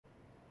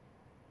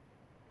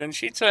Can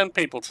she turn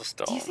people to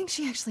stone? Do you think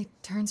she actually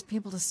turns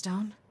people to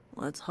stone?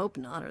 Let's hope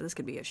not, or this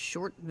could be a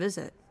short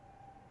visit.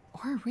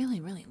 Or a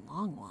really, really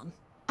long one.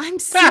 I'm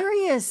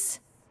serious!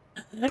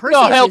 Percy Not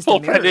used the helpful,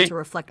 mirror Freddy. to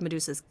reflect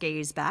Medusa's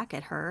gaze back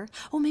at her.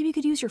 Oh, maybe you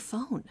could use your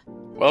phone.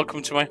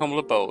 Welcome to my humble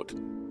abode.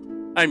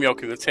 I'm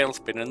Yoki the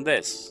Tailspin, and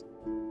this...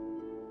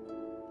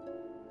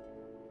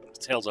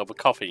 Tales over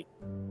coffee.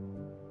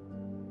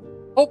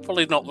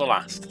 Hopefully not the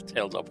last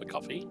Tales over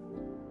coffee.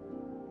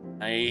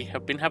 I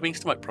have been having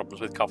stomach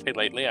problems with coffee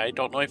lately. I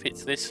don't know if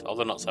it's this or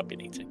the nuts I've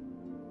been eating.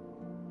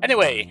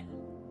 Anyway,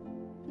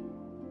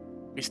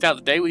 we start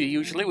the day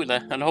usually with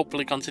and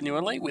hopefully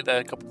continually with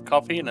a cup of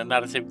coffee and a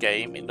narrative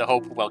game in the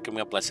hope of welcoming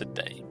a blessed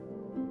day.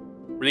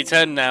 We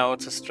return now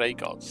to Stray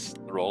Gods,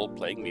 the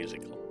role-playing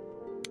musical.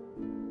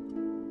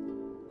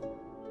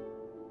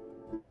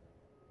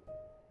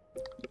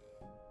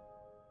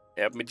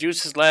 We have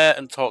Medusa's lair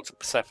and talk to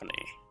Persephone.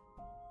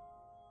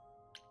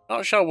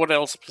 Not sure what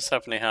else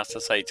Persephone has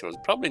to say to us.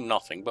 Probably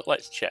nothing, but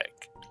let's check.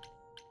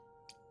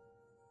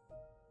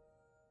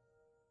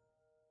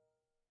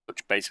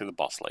 Touch base with the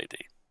boss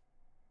lady.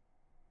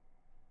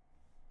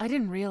 I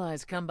didn't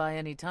realize come by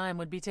any time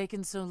would be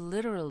taken so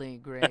literally,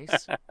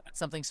 Grace.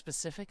 Something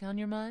specific on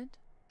your mind?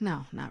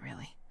 No, not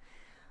really.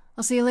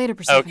 I'll see you later,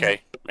 Persephone.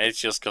 Okay, it's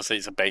just because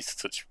it's a base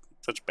to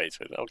touch base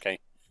with. Okay.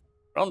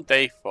 We're on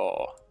day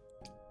 4.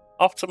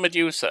 Off to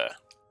Medusa.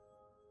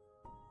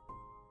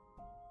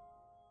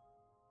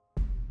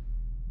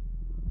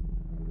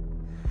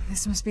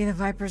 This must be the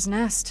Viper's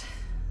Nest.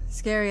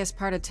 Scariest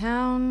part of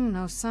town,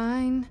 no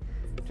sign.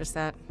 Just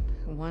that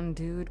one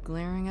dude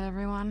glaring at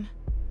everyone.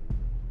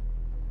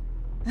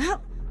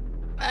 Well,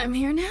 I'm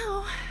here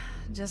now.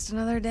 Just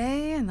another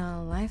day in the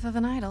life of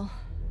an idol.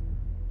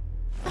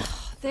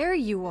 Oh, there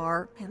you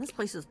are. Man, this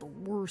place is the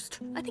worst.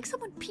 I think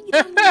someone peed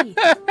on me.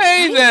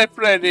 Hey there,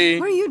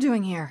 Freddy! What are you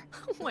doing here?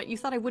 What, you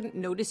thought I wouldn't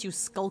notice you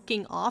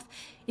skulking off?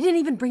 You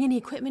didn't even bring any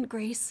equipment,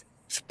 Grace.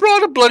 Just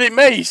brought a bloody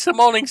mace, a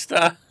Morning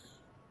Star.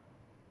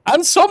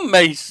 And some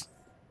mace.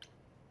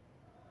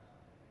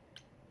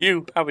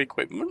 You have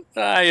equipment.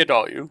 I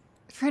adore you.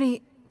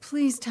 Freddy,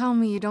 please tell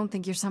me you don't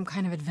think you're some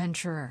kind of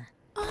adventurer.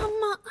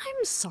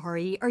 I'm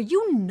sorry. Are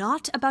you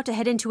not about to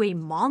head into a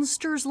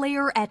monster's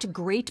lair at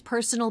great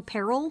personal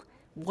peril?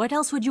 What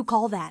else would you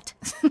call that?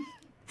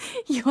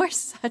 You're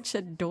such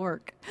a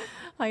dork.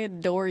 I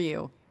adore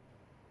you.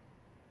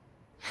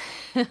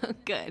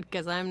 Good,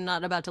 because I'm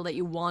not about to let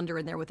you wander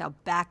in there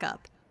without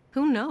backup.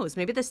 Who knows?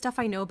 Maybe the stuff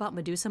I know about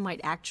Medusa might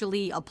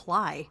actually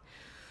apply.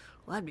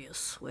 Well, that'd be a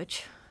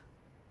switch.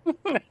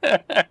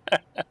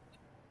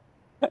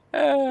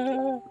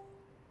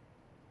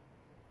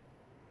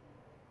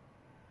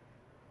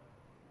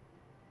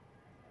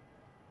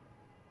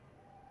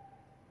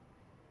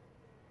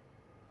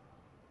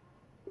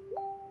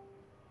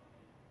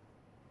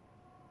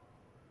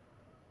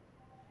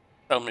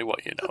 Tell me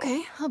what you know.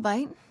 Okay, I'll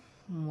bite.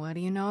 What do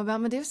you know about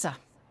Medusa?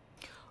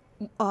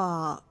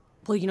 Well,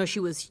 you know,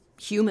 she was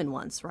human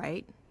once,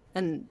 right?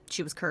 And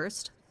she was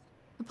cursed?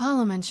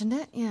 Apollo mentioned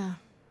it, yeah.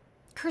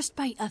 Cursed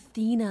by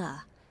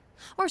Athena.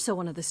 Or so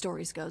one of the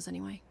stories goes,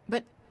 anyway.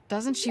 But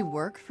doesn't she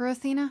work for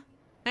Athena?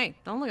 Hey,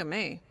 don't look at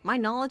me. My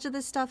knowledge of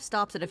this stuff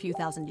stops at a few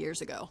thousand years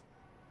ago.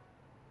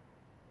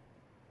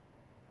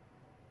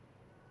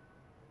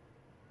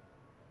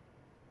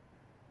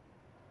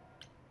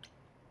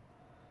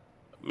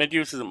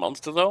 Medusa's a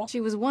monster, though? She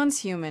was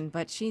once human,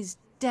 but she's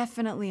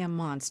definitely a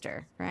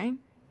monster, right?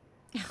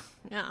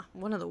 Yeah,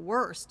 one of the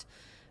worst.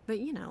 But,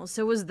 you know,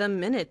 so was the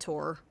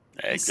Minotaur.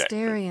 Exactly.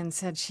 Astarion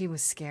said she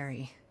was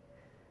scary.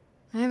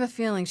 I have a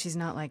feeling she's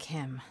not like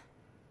him.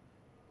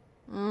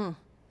 Then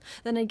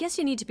I guess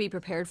you need to be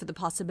prepared for the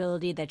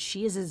possibility that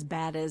she is as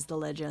bad as the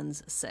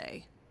legends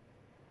say.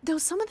 Though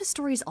some of the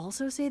stories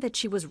also say that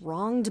she was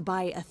wronged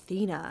by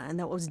Athena and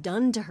that what was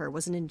done to her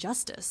was an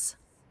injustice.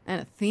 And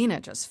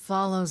Athena just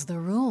follows the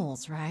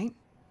rules, right?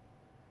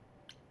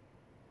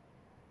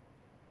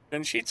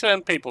 Can she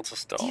turn people to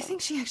stone? Do you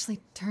think she actually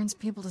turns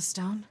people to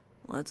stone?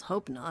 Let's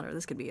hope not, or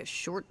this could be a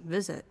short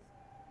visit.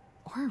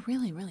 Or a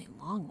really, really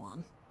long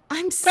one.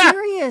 I'm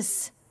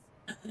serious!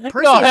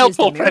 Percy Not used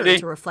helpful, the mirror Freddy.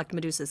 to reflect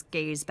Medusa's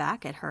gaze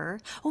back at her.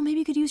 Oh, maybe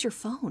you could use your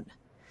phone.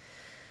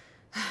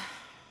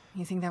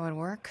 You think that would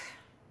work?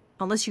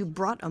 Unless you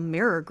brought a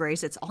mirror,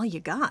 Grace, it's all you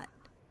got.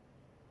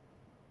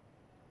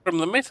 From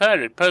the myth I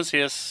read,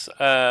 Perseus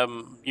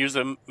used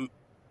them.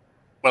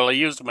 Well, he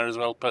used them as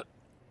well, but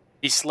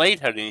he slayed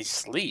her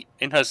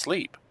in her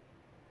sleep,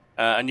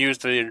 and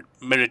used the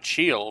mirrored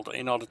shield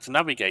in order to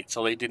navigate,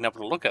 so they didn't have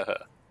to look at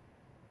her.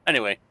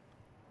 Anyway,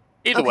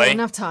 either way,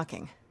 enough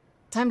talking.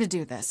 Time to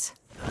do this.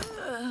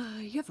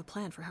 You have a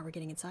plan for how we're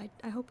getting inside,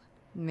 I hope?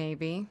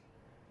 Maybe.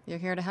 You're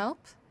here to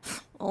help?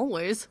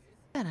 Always.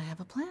 Then I have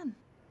a plan.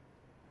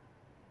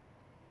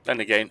 then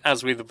again,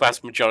 as with the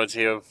vast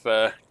majority of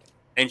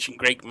ancient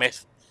Greek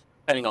myth,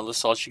 depending on the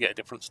source, you get a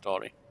different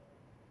story.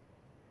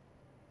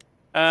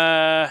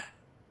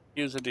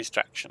 Use a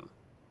distraction.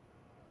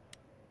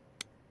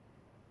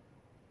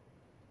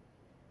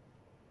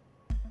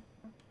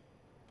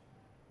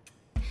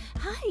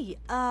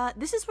 Hi,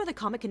 this is where the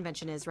comic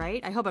convention is,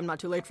 right? I hope I'm not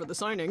too late for the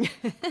signing.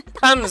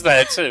 Pan's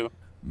there too.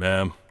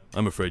 Ma'am,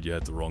 I'm afraid you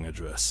had the wrong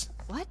address.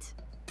 What?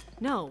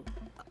 No.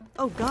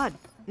 Oh god,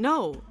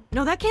 no.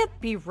 No, that can't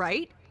be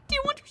right. Do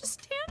you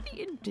understand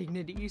the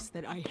indignities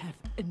that I have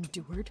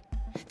endured?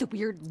 The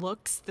weird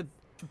looks, the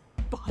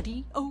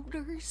body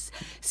odors?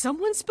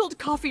 Someone spilled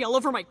coffee all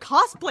over my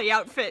cosplay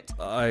outfit!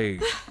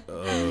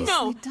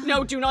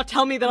 No, do not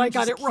tell me that I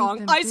got it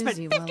wrong. I spent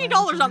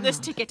 $50 on this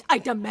ticket. I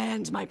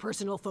demand my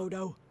personal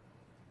photo.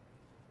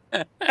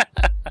 There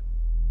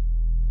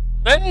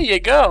you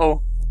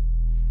go.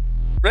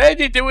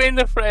 Freddy doing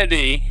the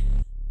Freddy.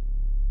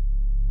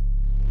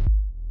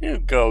 You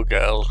go,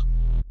 girl.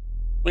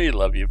 We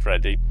love you,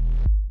 Freddy.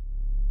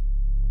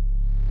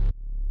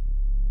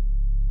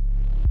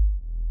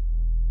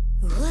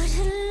 What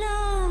a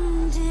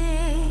long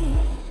day,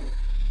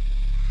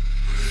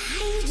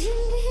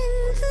 hiding in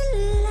the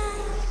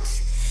light.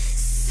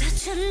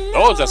 Such a long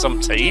Oh, there's some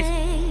teeth.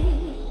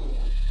 day,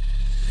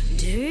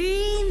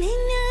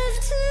 dreaming of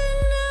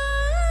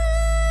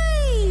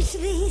tonight.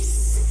 This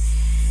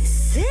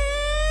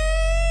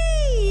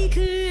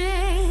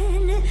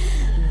sacred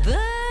bite.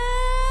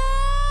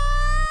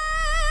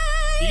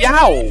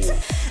 Yow!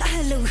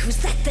 Hello, who's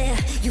that there?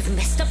 You've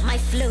messed up my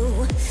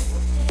flow.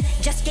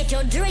 Just get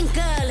your drink,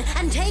 girl,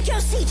 and take your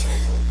seat.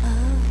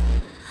 Oh,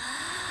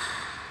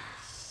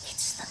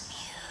 it's the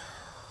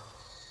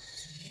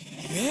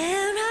muse.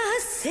 There are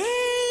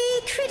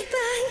sacred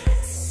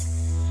bites,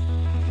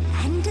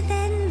 and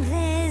then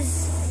there's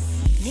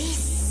this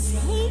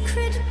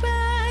sacred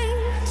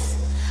bite.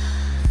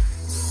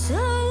 So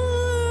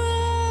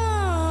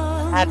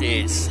wrong, That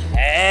is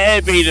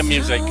heavy, the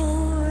music. so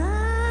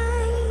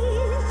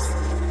right.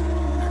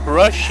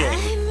 Crushing.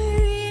 I'm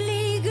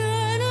really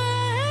gonna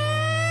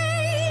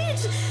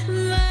hate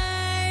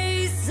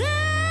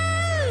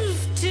myself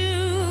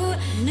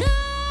tonight.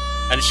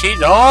 And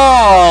she's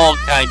all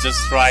kinds of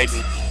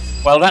strident.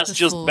 Well, that's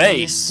just Before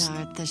they bass.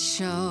 start the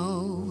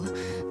show,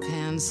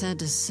 Pan said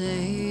to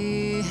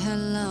say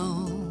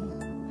hello.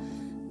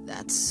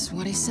 That's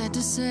what he said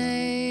to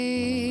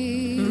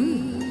say.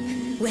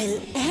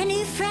 Well,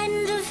 any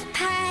friend of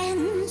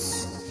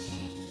Pan's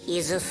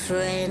is a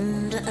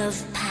friend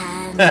of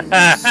Pan's.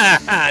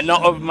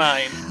 Not of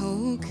mine.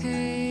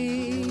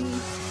 Okay.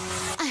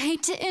 I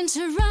hate to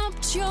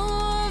interrupt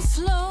your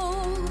flow.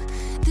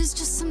 There's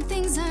just some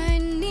things I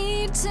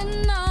need to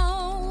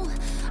know.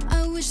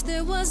 I wish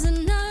there was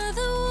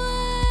another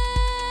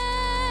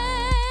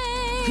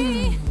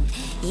way.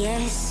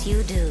 Yes,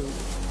 you do.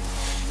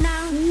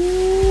 Now,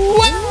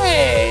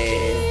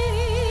 Way!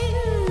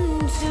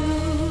 into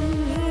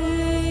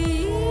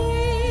me,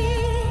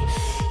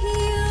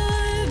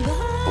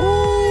 your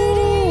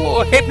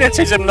Ooh, body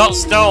hypnotism, not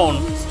stone.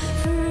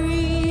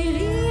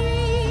 freely,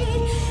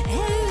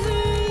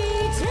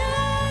 every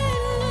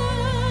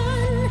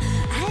time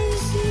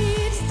as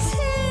it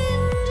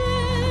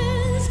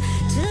tenders,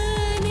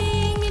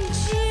 turning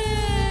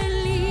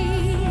gently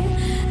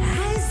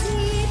as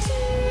it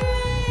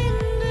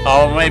renders.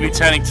 Oh, maybe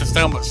turning to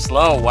stone, but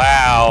slow.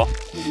 Wow.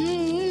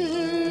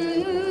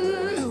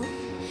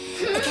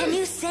 Can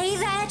you say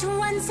that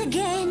once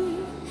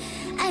again?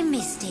 I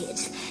missed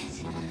it.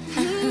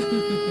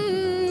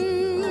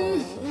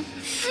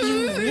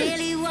 You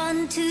really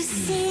want to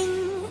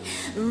sing,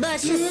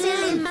 but your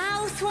silly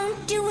mouth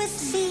won't do a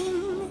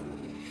thing.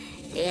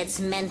 It's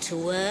meant to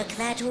work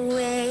that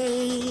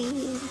way.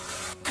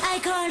 I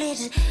call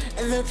it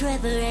the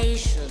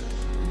preparation.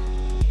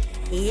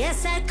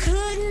 Yes, I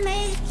could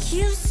make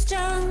you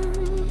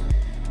stone,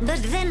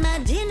 but then my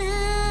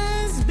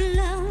dinner's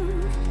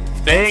blown.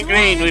 Stay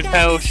green with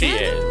how she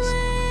is.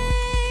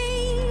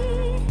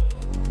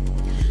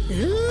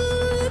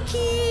 Look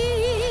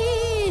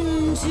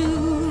into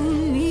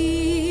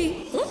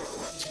me. Oh,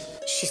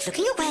 she's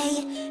looking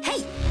away.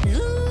 Hey,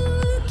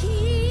 look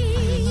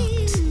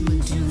Looked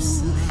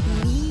Medusa,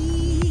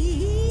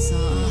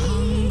 saw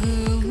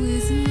hunger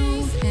with no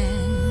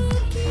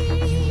end.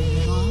 You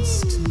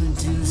lost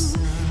Medusa,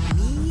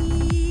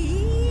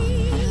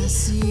 unless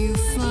you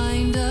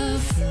find a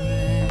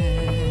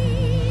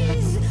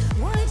friend.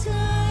 what I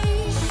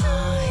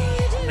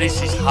should This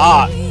is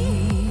hot. Be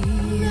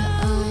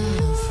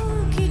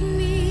look at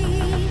me,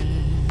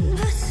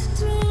 but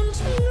don't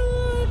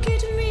look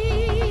at me.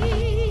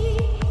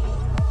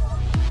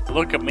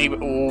 Look at me,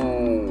 but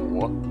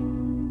ooh.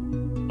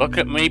 Look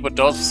at me, but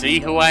don't see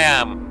who I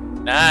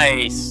am.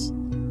 Nice.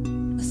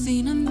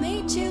 Athena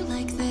made you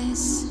like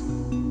this.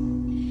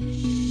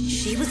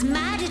 She was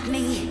mad at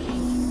me,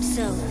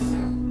 so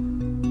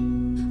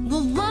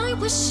Well, why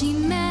was she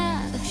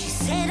mad? she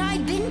said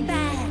I'd been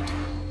bad.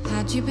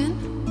 Had you been?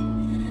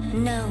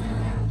 No.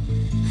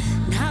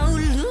 Now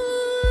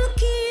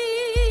look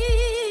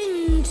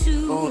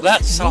into Oh,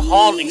 that's a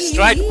haunting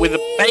strike with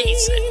a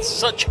bass. It's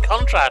such a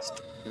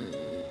contrast.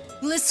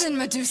 Listen,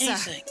 Medusa.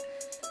 Amazing.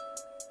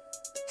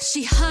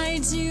 She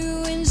hides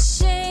you in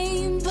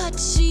shame, but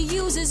she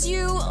uses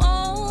you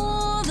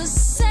all the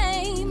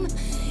same.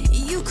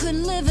 You could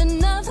live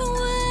another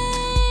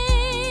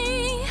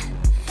way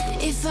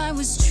If I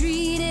was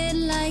treated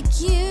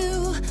like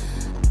you,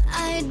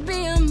 I'd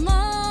be a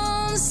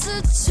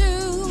monster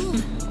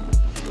too.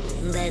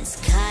 That's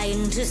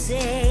kind to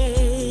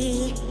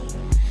say,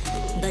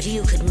 but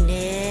you could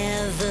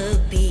never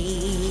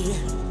be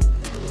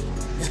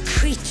a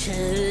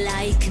creature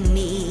like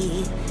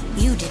me.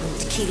 You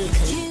didn't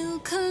kill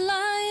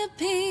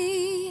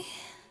Calliope.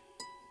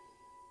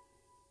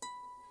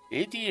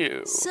 Did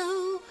you?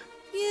 So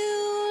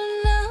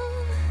you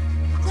know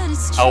that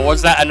it's true. Oh,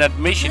 was that an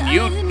admission?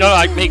 You don't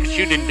like me because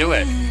you didn't do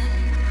it.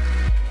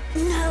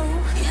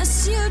 No.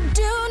 Yes, you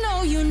do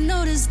know. You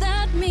know, does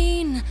that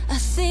mean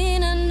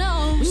Athena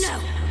knows? No.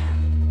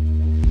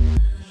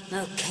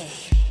 Okay.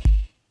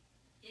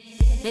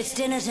 It's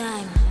dinner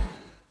time.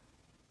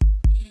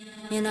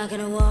 You're not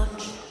gonna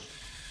watch?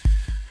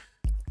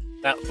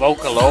 That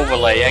vocal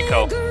overlay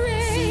echo.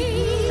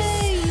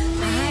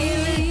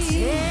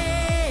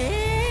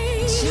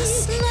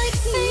 Just like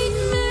fate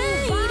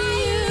made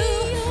you,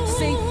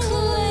 fate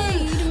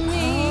played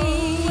me.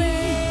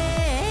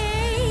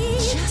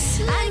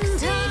 Just like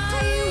I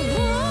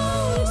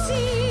won't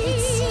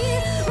see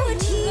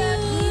what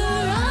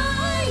your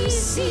eyes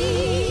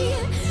see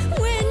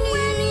when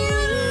you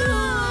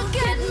look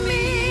at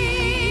me.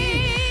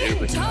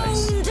 Don't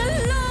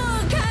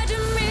look at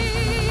me.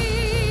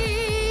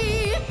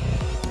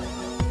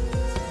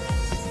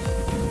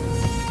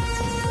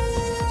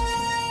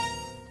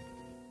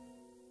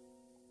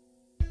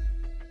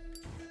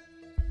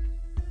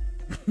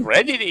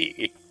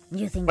 Ready?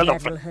 You think Well,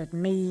 that will hurt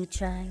me,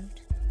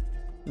 child?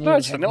 You No,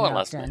 it's have vanilla not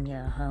last done night.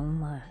 your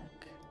homework.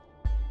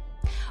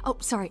 Oh,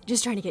 sorry,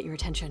 just trying to get your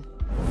attention.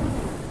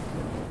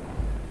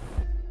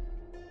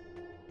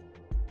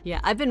 Yeah,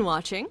 I've been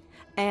watching,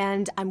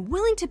 and I'm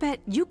willing to bet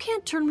you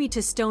can't turn me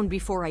to stone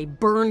before I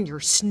burn your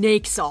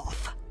snakes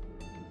off.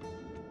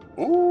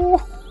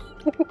 Ooh.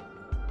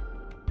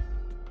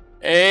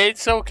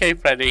 It's okay,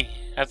 Freddy.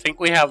 I think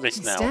we have this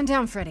now. Stand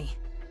down, Freddy.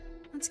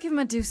 Let's give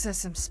Medusa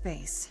some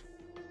space.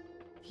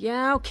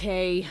 Yeah,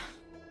 okay.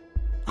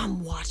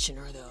 I'm watching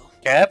her, though.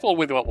 Careful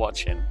with what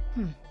watching.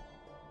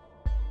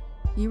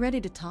 You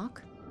ready to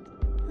talk?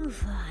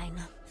 Fine.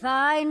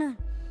 Fine.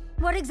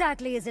 What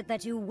exactly is it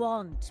that you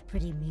want,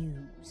 pretty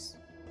muse?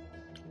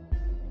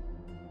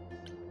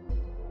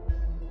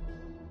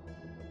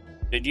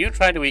 Did you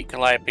try to eat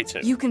Calliope too?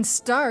 You can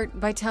start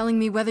by telling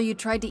me whether you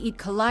tried to eat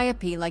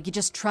Calliope like you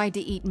just tried to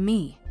eat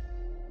me.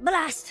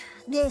 Blast!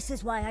 This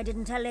is why I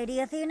didn't tell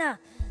Lady Athena.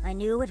 I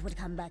knew it would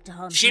come back to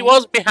haunt me. She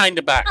was behind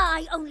the back.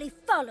 I only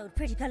followed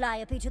pretty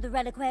Calliope to the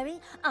reliquary.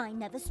 I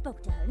never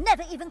spoke to her,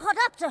 never even caught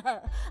up to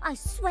her. I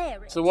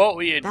swear it. So what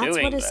were you That's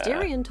doing what there?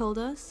 Asterion told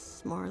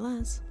us, more or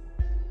less.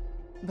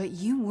 But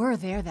you were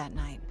there that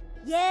night.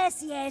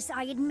 Yes,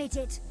 I admit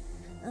it.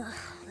 Ugh,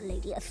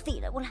 Lady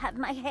Athena will have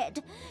my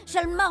head.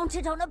 She'll mount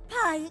it on a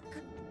pike.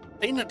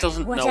 Athena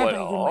doesn't know Whatever at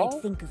you all.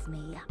 might think of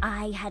me,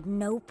 I had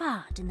no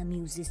part in the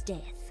Muse's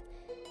death.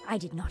 I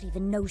did not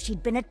even know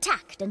she'd been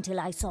attacked until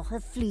I saw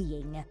her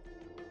fleeing.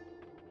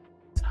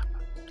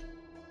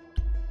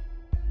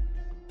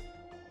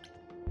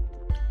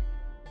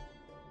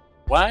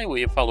 Why were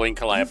you following You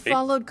Calliope?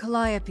 followed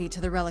Calliope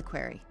to the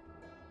reliquary.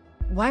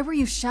 Why were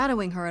you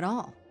shadowing her at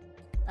all?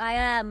 I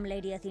am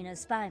Lady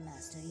Athena's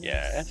spymaster,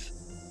 yes.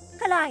 Yes.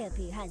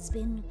 Calliope has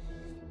been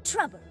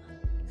trouble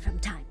from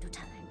time to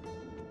time.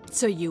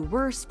 So you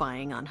were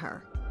spying on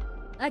her.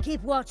 I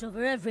keep watch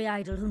over every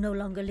idol who no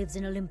longer lives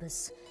in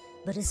Olympus,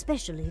 but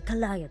especially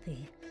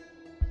Calliope.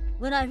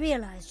 When I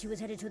realized she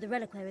was headed to the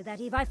reliquary that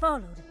eve, I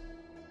followed.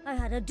 I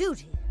had a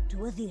duty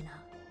to Athena.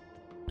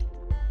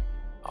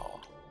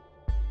 Oh.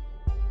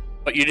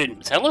 But you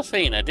didn't tell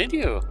Athena, did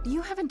you?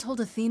 You haven't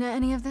told Athena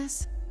any of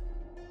this?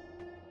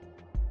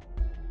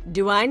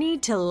 Do I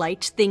need to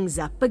light things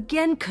up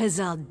again?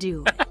 'Cause I'll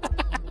do it.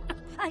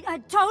 I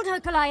told her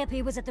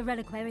Calliope was at the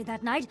reliquary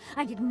that night.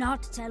 I did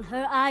not tell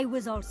her I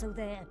was also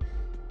there.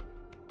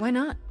 Why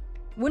not?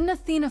 Wouldn't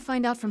Athena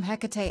find out from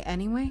Hecate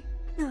anyway?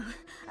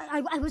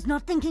 I was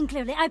not thinking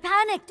clearly. I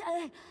panicked.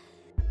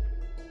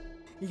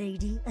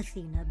 Lady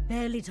Athena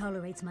barely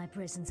tolerates my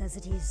presence as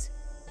it is.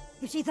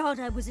 If she thought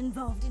I was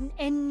involved in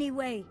any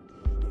way,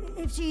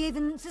 if she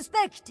even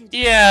suspected...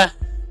 Yeah.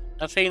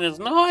 Athena's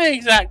not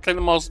exactly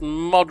the most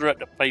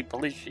moderate of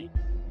people, is she?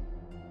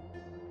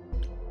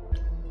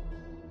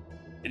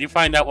 Did you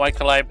find out why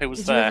Calliope was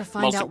Did you there? ever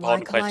find Most out why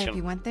important Calliope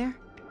question. went there?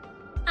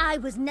 I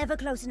was never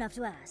close enough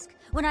to ask.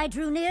 When I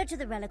drew near to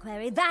the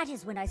reliquary, that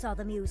is when I saw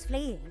the muse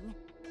fleeing.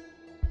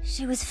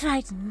 She was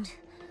frightened,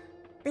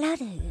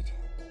 blooded,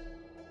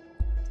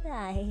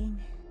 dying.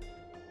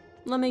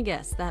 Let me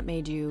guess, that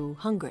made you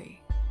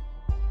hungry.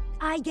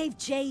 I gave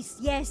chase,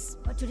 yes,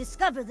 but to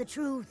discover the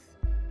truth.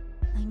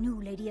 I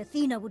knew Lady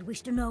Athena would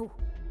wish to know.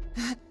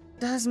 That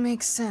does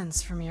make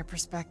sense from your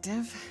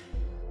perspective.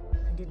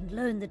 I didn't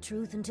learn the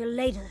truth until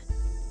later.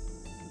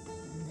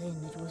 And then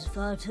it was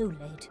far too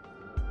late.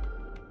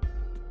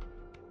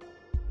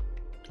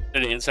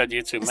 Asterion said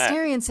you two met.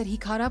 Asterion said he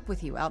caught up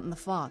with you out in the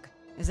fog.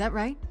 Is that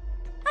right?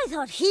 I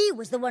thought he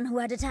was the one who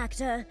had attacked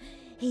her.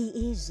 He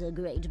is a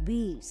great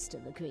beast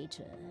of a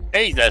creature.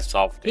 He's a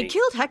softie. He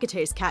killed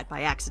Hecate's cat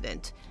by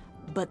accident,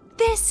 but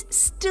this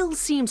still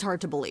seems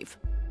hard to believe.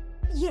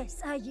 Yes,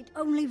 I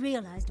only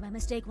realized my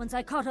mistake once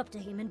I caught up to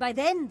him, and by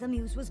then the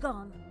muse was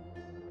gone.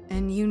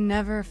 And you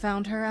never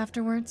found her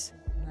afterwards?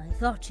 I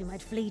thought she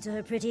might flee to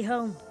her pretty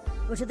home,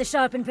 or to the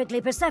sharp and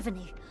prickly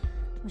Persephone.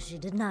 But she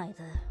did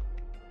neither.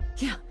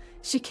 Yeah,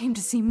 she came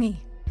to see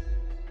me.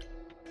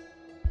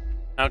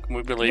 How can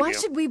we believe Why you?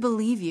 should we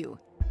believe you?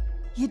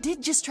 You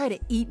did just try to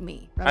eat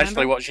me, remember?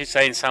 Actually, what she's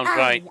saying sounds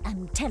right.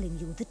 I'm telling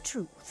you the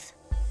truth.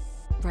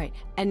 Right,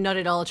 and not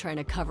at all trying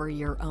to cover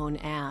your own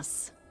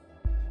ass.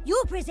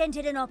 You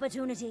presented an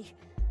opportunity.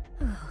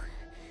 Oh,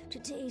 to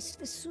taste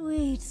the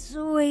sweet,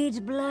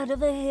 sweet blood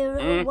of a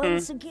hero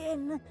once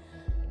again.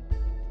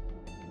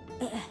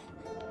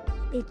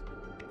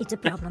 It's a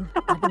problem.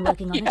 I've been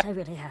working on it, I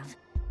really have.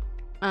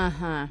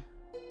 Uh-huh.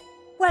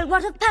 Well,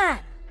 what of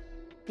Pan?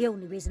 The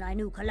only reason I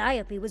knew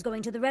Calliope was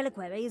going to the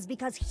reliquary is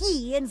because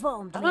he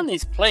informed me. Pan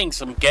is playing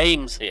some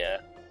games here.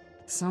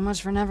 So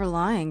much for never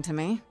lying to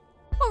me.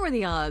 What were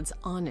the odds,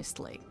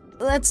 honestly?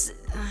 Let's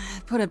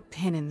put a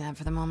pin in that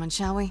for the moment,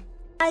 shall we?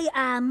 I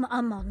am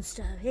a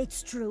monster.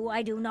 It's true,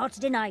 I do not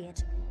deny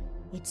it.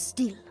 It's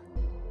still,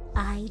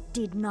 I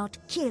did not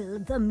kill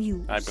the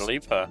muse. I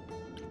believe her.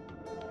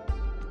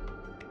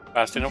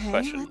 Asked enough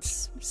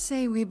questions. Let's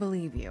say we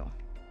believe you.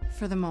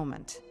 For the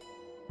moment.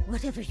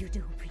 Whatever you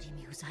do, pretty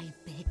muse, I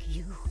beg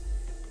you.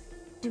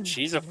 Do not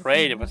She's kill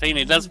afraid of the Athena.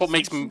 muse. That's what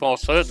makes me more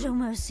certain. Show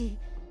mercy.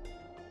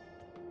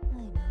 I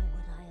know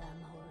what I am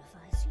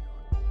horrifies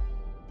you.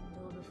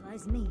 It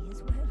horrifies me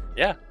as well.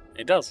 Yeah,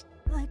 it does.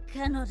 I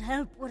cannot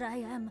help what I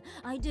am.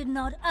 I did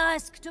not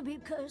ask to be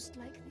cursed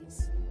like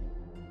this.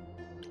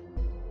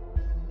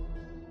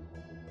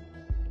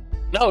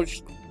 No,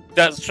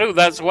 that's true.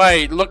 That's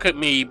why. Look at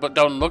me, but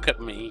don't look at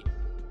me.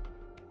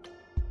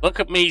 Look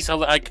at me so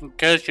that I can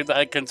curse you, that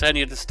I can turn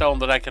you to stone,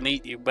 that I can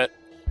eat you, but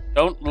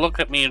don't look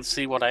at me and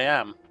see what I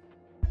am.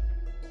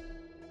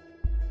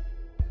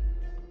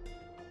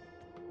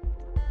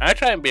 I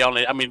try and be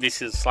honest. I mean,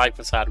 this is a slight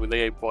facade with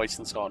the voice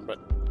and so on, but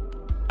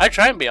I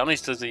try and be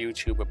honest as a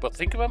YouTuber, but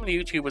think of how many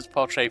YouTubers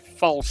portray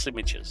false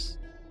images.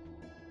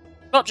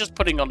 Not just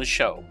putting on a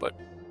show, but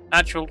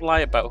actual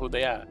lie about who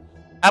they are.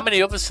 How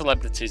many other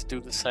celebrities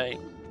do the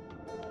same?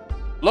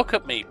 Look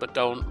at me, but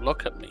don't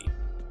look at me.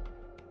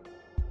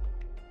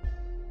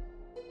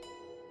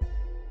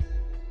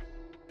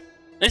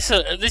 This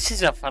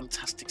is a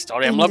fantastic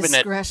story. I'm loving it.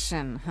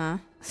 Indiscretion, huh?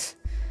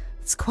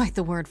 It's quite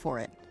the word for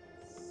it.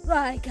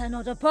 I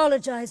cannot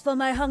apologize for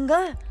my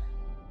hunger.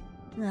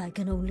 I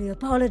can only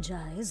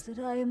apologize that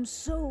I am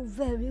so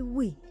very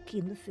weak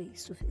in the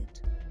face of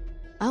it.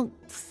 I'll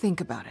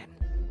think about it.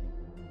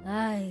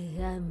 I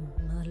am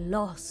a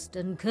lost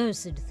and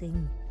cursed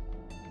thing.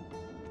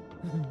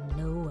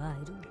 No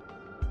idol.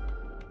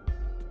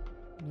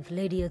 If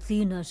Lady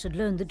Athena should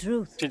learn the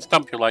truth... She'd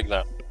stump you like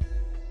that.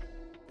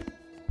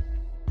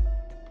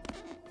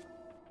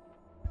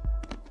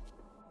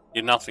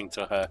 You're nothing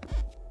to her.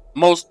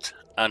 Most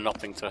are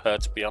nothing to her,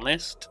 to be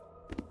honest.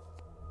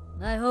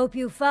 I hope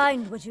you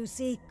find what you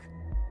seek,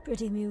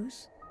 pretty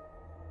muse.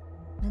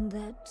 And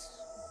that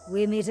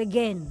we meet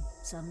again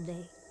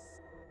someday.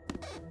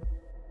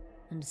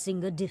 And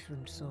sing a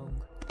different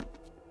song.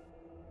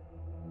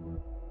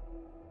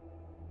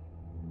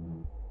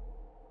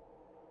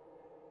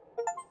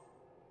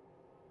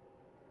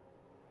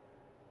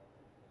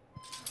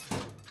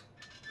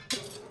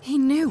 He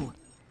knew.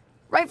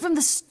 Right from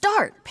the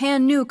start,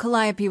 Pan knew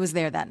Calliope was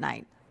there that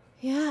night.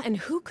 Yeah, and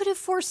who could have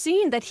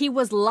foreseen that he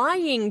was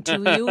lying to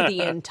you the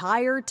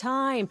entire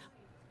time?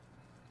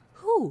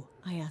 Who,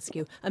 I ask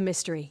you? A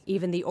mystery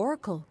even the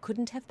Oracle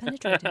couldn't have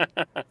penetrated.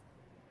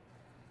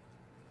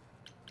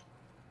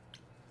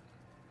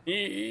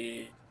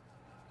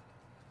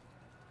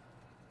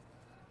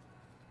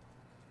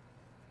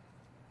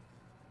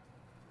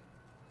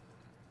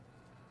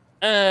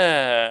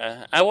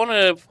 I want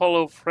to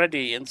follow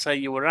Freddy and say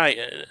you were right,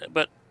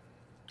 but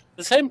at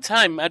the same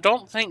time, I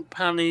don't think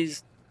Pan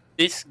is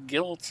this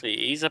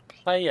guilty. He's a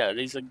player,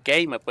 he's a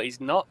gamer, but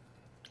he's not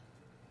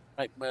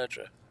like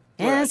murderer.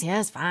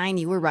 Yes, fine.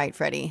 You were right,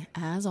 Freddy.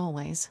 As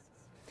always.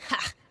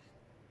 Ha!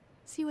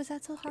 See, was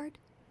that so hard?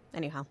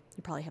 Anyhow,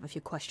 you probably have a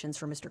few questions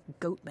for Mr.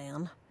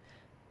 Goatman.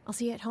 I'll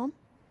see you at home.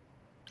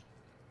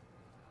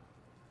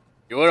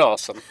 You were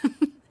awesome.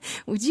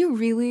 Would you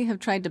really have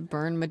tried to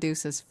burn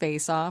Medusa's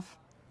face off?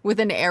 With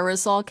an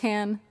aerosol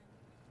can?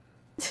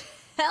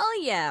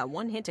 Hell yeah!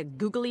 One hint of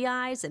googly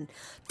eyes and...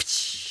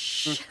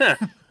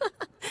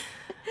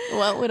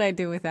 What would I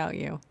do without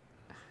you?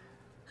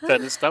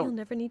 Turn to stone. You'll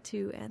never need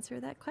to answer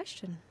that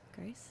question,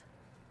 Grace.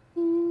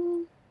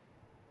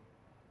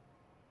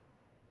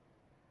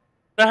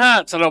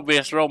 Perhaps an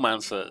obvious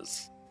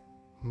romancers.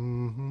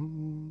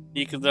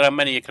 There are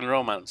many you can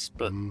romance,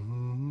 but...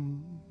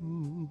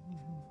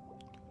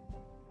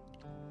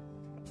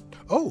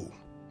 Oh,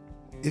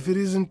 if it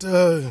isn't,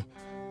 the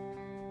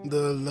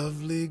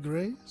lovely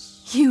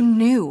Grace? You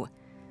knew.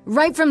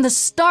 Right from the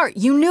start,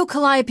 you knew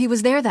Calliope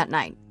was there that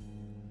night.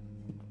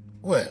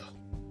 Well,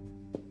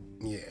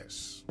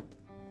 Yes.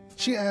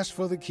 She asked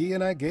for the key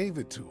and I gave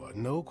it to her,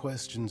 no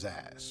questions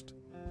asked.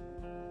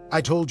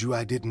 I told you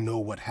I didn't know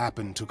what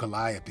happened to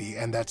Calliope,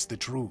 and that's the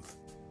truth.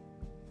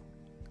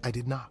 I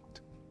did not.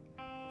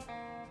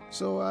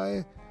 So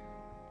I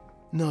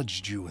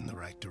nudged you in the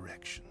right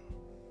direction.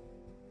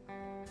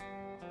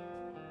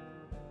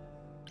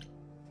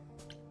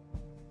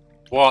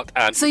 What?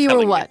 And So you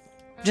were what?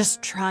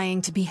 Just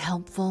trying to be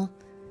helpful?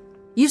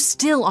 You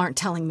still aren't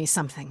telling me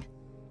something.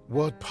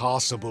 What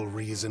possible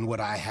reason would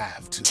I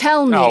have to?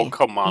 Tell me. Oh,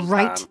 come on,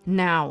 right Pam.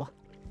 now.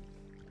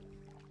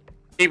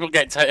 People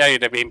get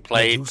tired of being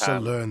played, Medusa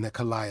Pam. learned that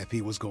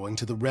Calliope was going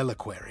to the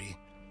reliquary.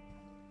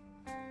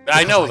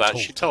 I know because I that.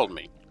 She her. told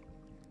me.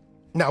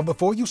 Now,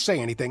 before you say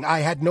anything, I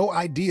had no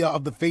idea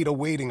of the fate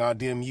awaiting our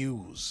dear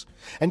muse.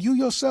 And you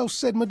yourself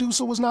said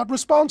Medusa was not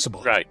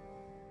responsible. Right.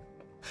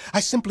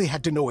 I simply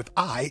had to know if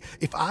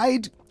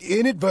I'd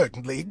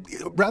inadvertently,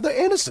 rather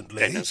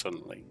innocently...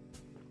 Innocently.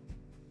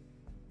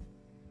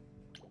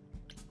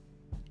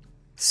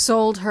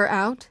 Sold her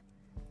out?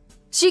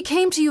 She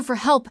came to you for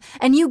help,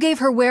 and you gave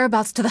her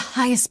whereabouts to the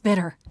highest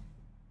bidder.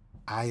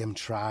 I am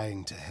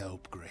trying to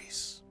help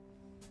Grace.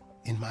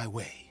 In my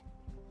way.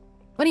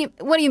 What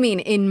do you mean,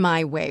 in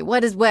my way?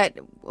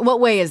 What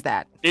way is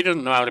that? He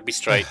doesn't know how to be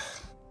straight.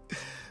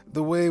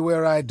 The way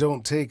where I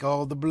don't take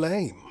all the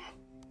blame.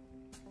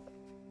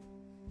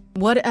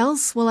 What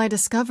else will I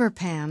discover,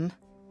 Pan?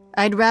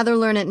 I'd rather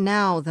learn it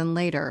now than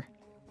later.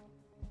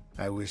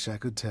 I wish I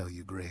could tell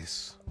you,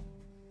 Grace.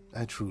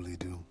 I truly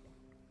do.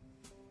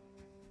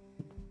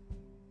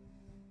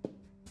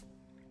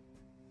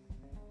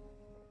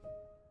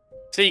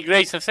 See,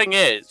 Grace, the thing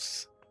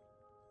is,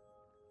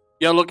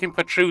 you're looking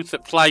for truth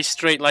that flies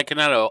straight like an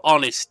arrow,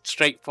 honest,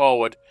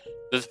 straightforward,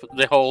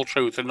 the whole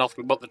truth and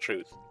nothing but the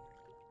truth.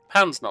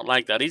 Pan's not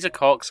like that. He's a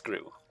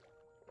corkscrew.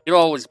 He'll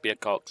always be a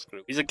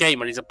corkscrew. He's a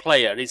gamer, he's a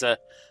player, he's a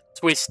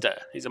twister,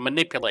 he's a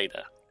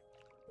manipulator.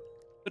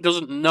 Who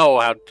doesn't know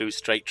how to do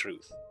straight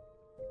truth.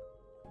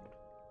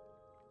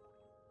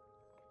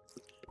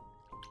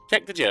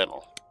 Check the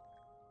journal.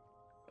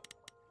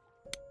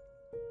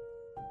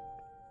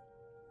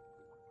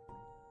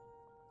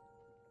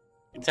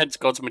 Intend to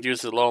go to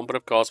Medusa alone, but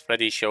of course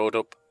Freddy showed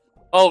up,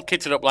 all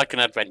kitted up like an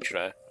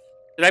adventurer.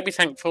 Should I be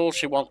thankful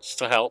she wants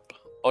to help,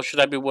 or should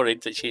I be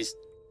worried that she's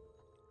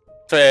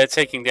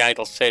taking the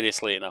idol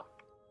seriously enough?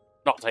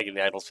 Not taking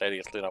the idol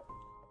seriously enough.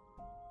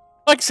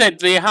 Like I said,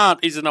 the heart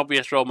is an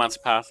obvious romance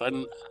path,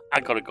 and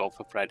I gotta go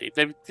for Freddy.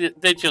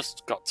 They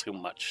just got too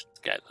much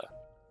together.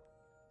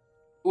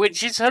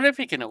 Which is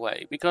horrific in a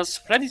way, because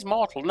Freddy's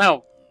mortal.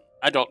 Now,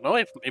 I don't know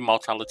if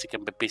immortality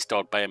can be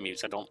bestowed by a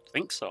muse. I don't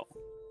think so.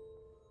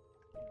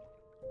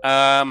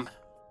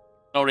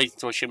 No reason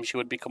to assume she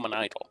would become an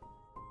idol.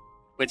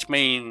 Which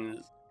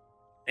means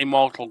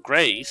immortal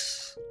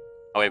Grace,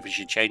 however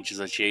she changes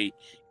as she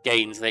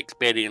gains the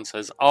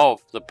experiences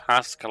of the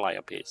past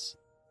Calliopes,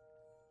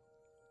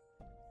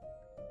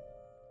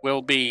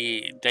 will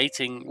be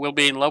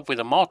in love with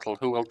a mortal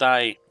who will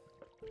die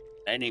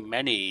many,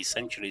 many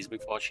centuries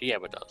before she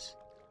ever does.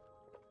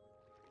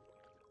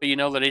 But you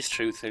know there is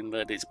truth in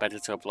that it's better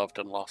to have loved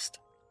and lost.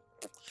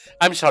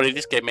 I'm sorry,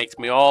 this game makes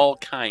me all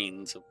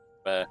kinds of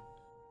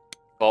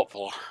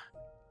thoughtful,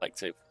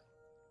 collective.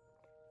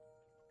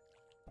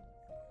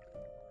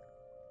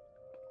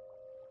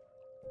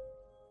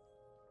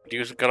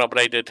 Medusa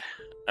corroborated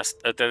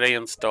a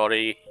Dedean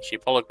story. She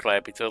followed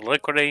Calliope to the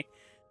reliquary,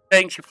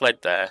 saying she fled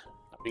there,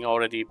 having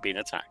already been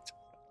attacked.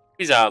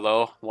 Bizarre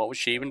though, what was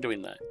she even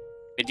doing there?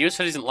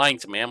 Medusa isn't lying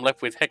to me. I'm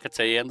left with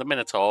Hecate and the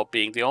Minotaur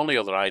being the only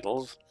other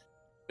idols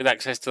with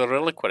access to the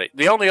reliquary.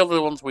 The only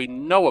other ones we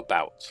know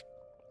about.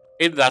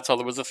 Either that or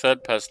there was a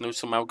third person who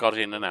somehow got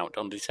in and out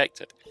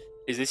undetected.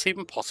 Is this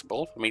even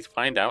possible for me to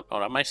find out,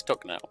 or am I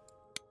stuck now?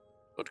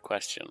 Good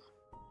question.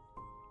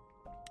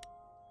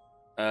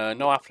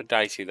 No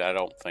Aphrodite there, I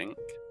don't think.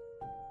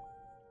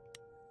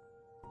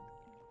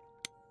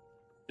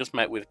 Just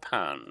met with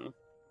Pan.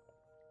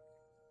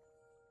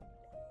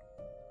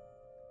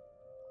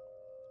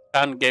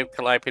 Pan gave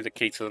Calliope the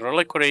key to the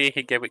reliquary.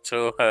 He gave it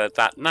to her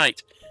that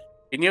night.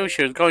 He knew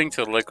she was going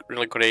to the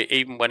reliquary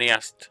even when he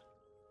asked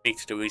me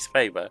to do his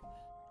favour.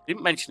 He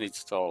didn't mention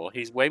it at all.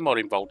 He's way more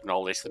involved in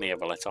all this than he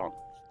ever let on.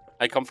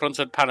 I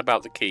confronted Pan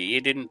about the key. He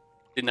didn't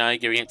deny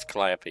giving it to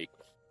Calliope.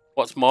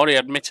 What's more, he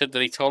admitted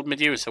that he told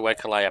Medusa where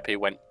Calliope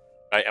went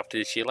right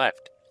after she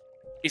left.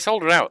 He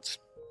sold her out.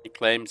 He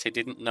claims he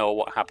didn't know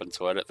what happened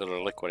to her at the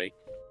reliquary,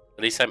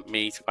 but he sent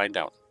me to find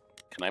out.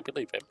 Can I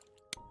believe him?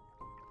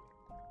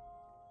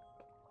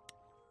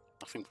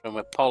 Nothing from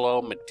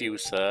Apollo,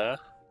 Medusa.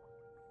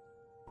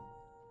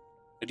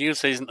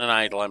 Medusa isn't an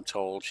idol, I'm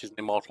told. She's an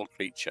immortal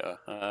creature.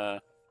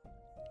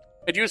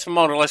 Medusa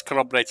more or less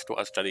corroborated what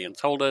Astarion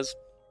told us.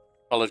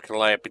 Followed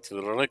Calliope to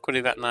the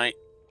reliquary that night.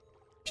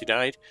 She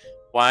died.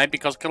 Why?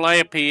 Because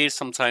Calliope is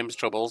sometimes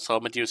trouble, so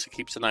Medusa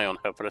keeps an eye on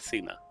her for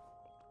Athena.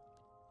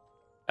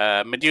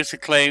 Medusa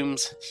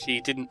claims she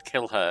didn't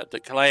kill her,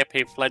 that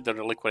Calliope fled the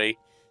reliquary,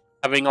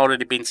 having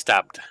already been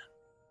stabbed.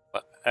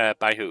 But,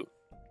 by who?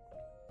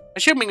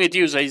 Assuming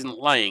Medusa isn't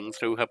lying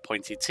through her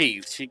pointy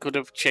teeth, she could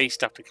have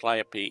chased after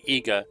Calliope,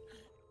 eager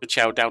to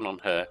chow down on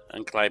her,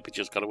 and Calliope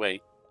just got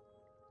away.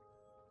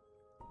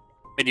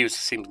 Medusa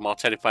seems more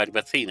terrified of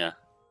Athena,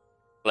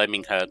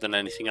 blaming her than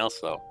anything else,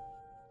 though.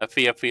 Her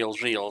fear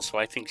feels real, so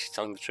I think she's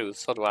telling the truth.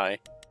 So do I.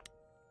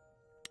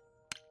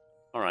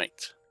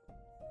 Alright.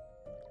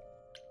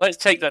 Let's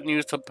take that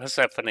news to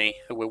Persephone,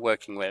 who we're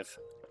working with.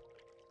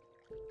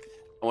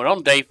 And we're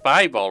on day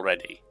 5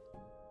 already.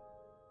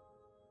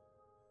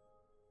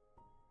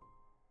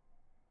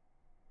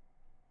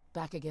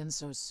 Back again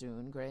so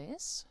soon,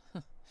 Grace?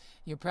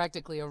 You're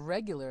practically a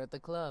regular at the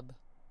club.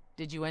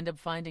 Did you end up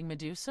finding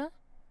Medusa?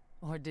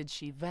 Or did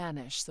she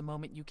vanish the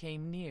moment you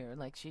came near,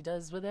 like she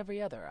does with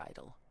every other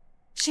idol?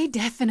 She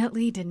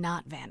definitely did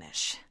not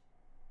vanish.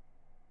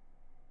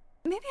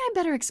 Maybe I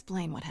better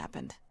explain what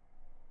happened.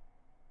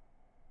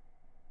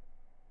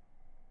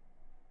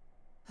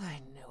 I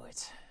knew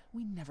it.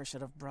 We never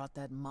should have brought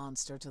that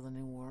monster to the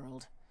New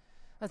World.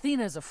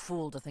 Athena is a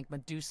fool to think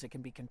Medusa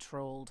can be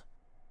controlled.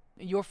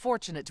 You're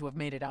fortunate to have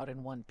made it out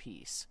in one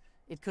piece.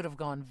 It could have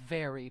gone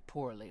very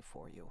poorly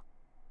for you.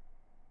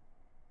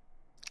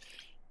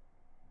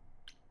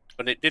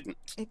 But it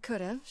didn't. It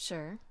could have,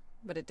 sure,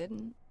 but it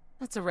didn't.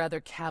 That's a rather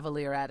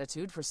cavalier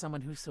attitude for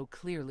someone who so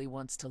clearly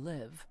wants to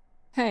live.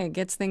 Hey, it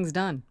gets things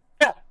done.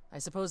 Yeah. I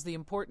suppose the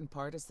important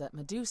part is that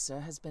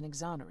Medusa has been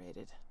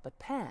exonerated, but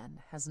Pan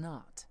has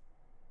not.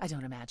 I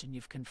don't imagine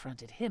you've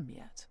confronted him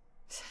yet.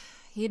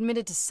 He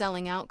admitted to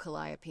selling out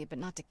Calliope, but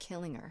not to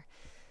killing her.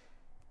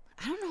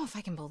 I don't know if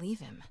I can believe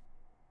him.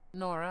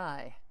 Nor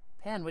I.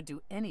 Pan would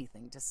do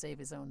anything to save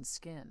his own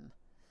skin.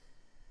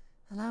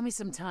 Allow me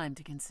some time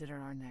to consider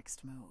our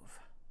next move.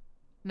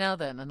 Now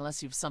then,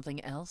 unless you've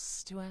something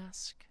else to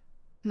ask?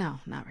 No,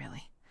 not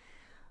really.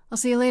 I'll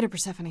see you later,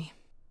 Persephone.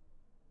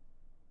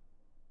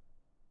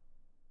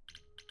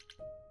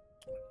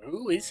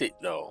 Who is it,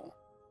 though?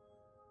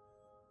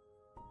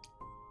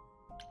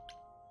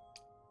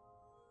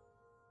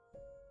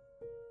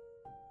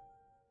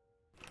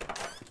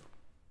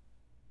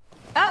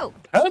 Oh!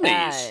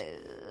 Hermes!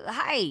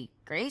 Hi,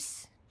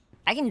 Grace.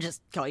 I can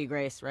just call you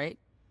Grace, right?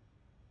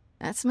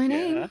 That's my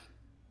name. Yeah.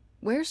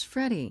 Where's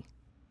Freddy?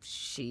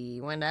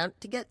 She went out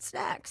to get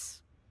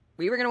snacks.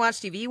 We were gonna watch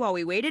TV while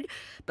we waited,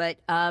 but,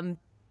 well,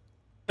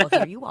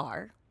 here you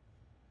are.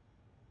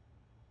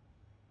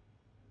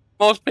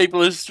 Most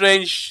people, a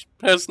strange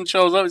person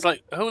shows up, it's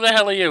like, who the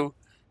hell are you?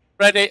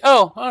 Freddy?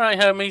 Oh,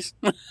 alright, Hermes.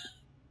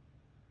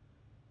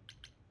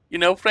 You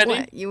know Freddy?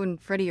 What, you and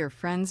Freddy are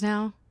friends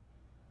now?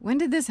 When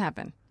did this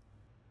happen?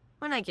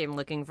 When I came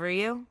looking for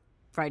you,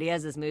 Friday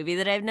has this movie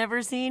that I've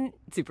never seen.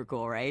 Super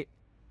cool, right?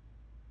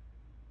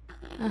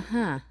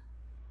 Uh-huh.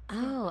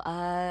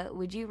 Oh,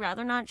 would you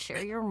rather not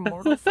share your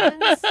mortal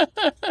friends?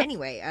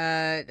 Anyway,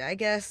 I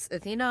guess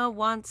Athena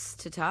wants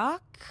to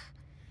talk?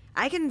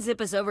 I can zip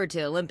us over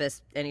to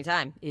Olympus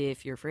anytime,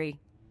 if you're free.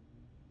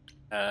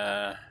 Do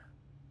I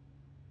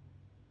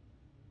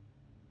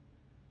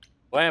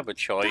have a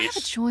choice? Do I have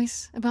a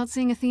choice about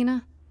seeing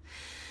Athena?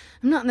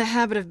 I'm not in the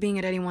habit of being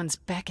at anyone's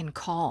beck and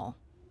call.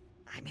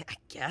 I mean, I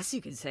guess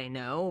you could say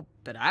no,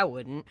 but I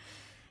wouldn't.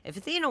 If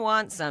Athena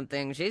wants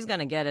something, she's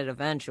gonna get it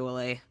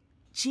eventually.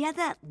 She had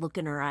that look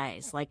in her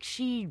eyes, like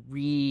she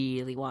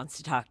really wants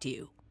to talk to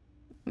you.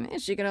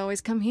 She could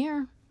always come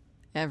here.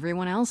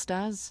 Everyone else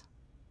does.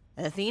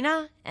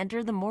 Athena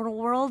entered the mortal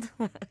world?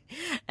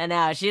 And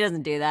now she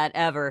doesn't do that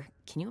ever.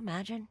 Can you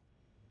imagine?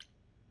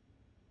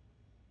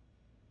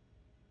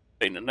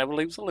 Athena never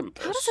leaves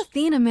Olympus. How does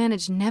Athena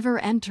manage never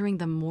entering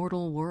the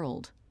mortal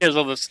world? Here's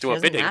others to She her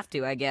doesn't bidding. have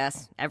to, I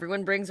guess.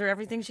 Everyone brings her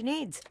everything she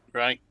needs.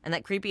 Right. And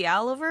that creepy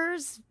owl of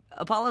hers?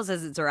 Apollo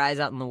says it's her eyes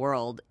out in the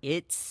world.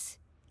 It's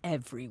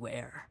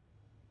everywhere.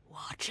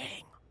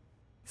 Watching.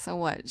 So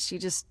what, she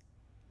just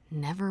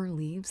never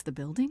leaves the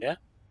building? Yeah.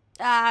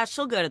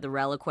 She'll go to the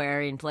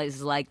reliquary and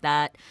places like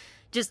that.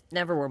 Just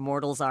never where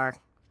mortals are.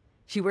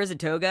 She wears a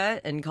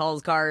toga and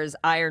calls cars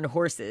iron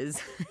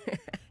horses.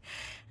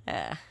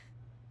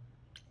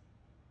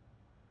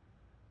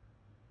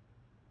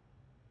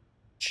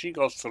 She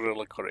goes to the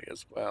reliquary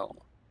as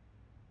well.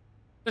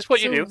 This is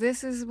what you So do.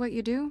 this is what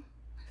you do?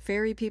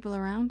 Ferry people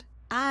around?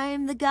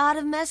 I'm the god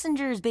of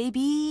messengers,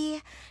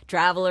 baby.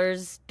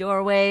 Travelers,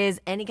 doorways,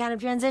 any kind of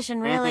transition,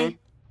 really.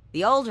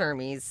 The old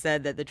Hermes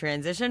said that the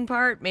transition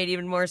part made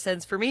even more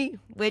sense for me,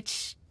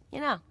 which, you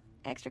know,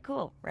 extra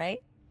cool,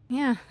 right?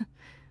 Yeah,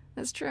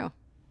 that's true.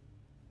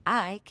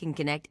 I can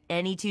connect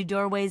any two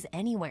doorways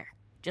anywhere,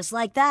 just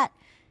like that.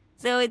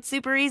 So it's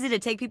super easy to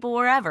take people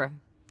wherever.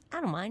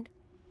 I don't mind.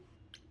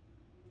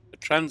 The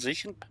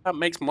transition part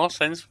makes more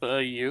sense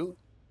for you.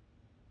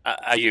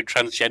 Are you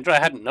transgender? I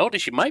hadn't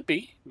noticed. You might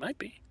be. Might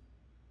be.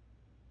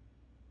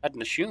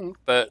 Hadn't assumed,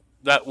 but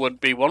that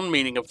would be one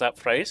meaning of that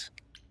phrase.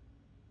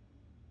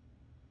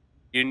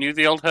 You knew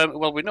the old Hermes?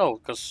 Well, we know,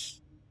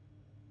 because...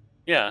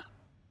 Yeah.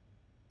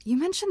 You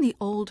mentioned the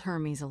old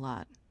Hermes a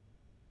lot.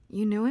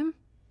 You knew him?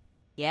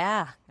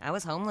 Yeah, I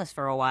was homeless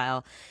for a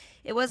while.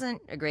 It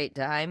wasn't a great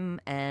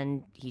time,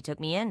 and he took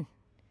me in.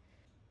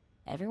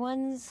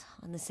 Everyone's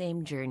on the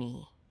same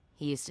journey,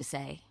 he used to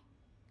say.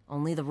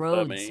 Only the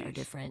roads Hermes. are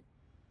different.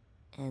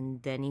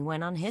 And then he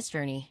went on his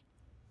journey.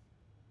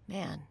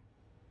 Man,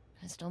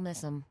 I still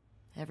miss him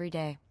every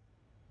day.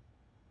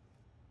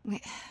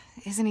 Wait,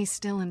 isn't he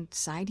still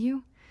inside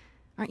you?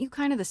 Aren't you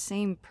kind of the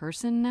same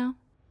person now?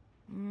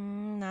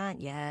 Not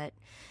yet.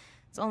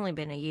 It's only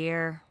been a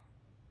year.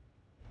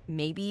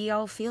 Maybe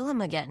I'll feel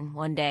him again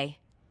one day.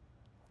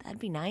 That'd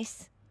be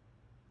nice.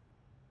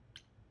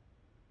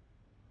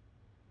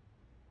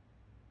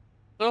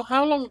 So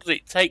how long does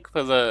it take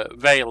for the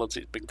veil, as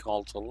it's been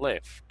called, to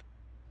lift?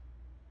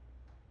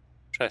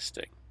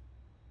 Interesting.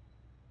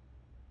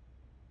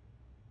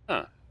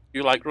 Huh.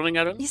 You like running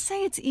errands? You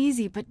say it's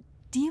easy, but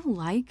do you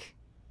like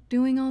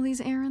doing all these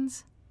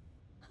errands?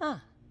 Huh.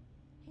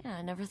 Yeah,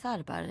 I never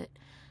thought about it.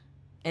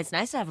 It's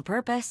nice to have a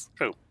purpose.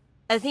 True.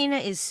 Athena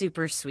is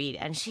super sweet,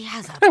 and she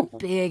has a True.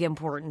 big,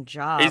 important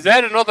job. Is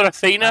there another Why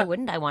Athena?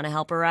 wouldn't I want to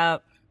help her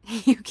out?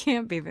 You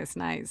can't be this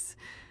nice.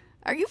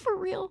 Are you for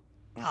real?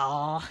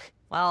 Oh,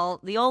 well,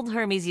 the old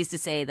Hermes used to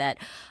say that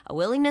a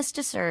willingness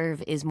to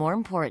serve is more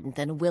important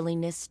than a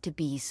willingness to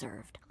be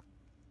served.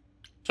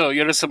 So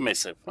you're a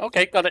submissive.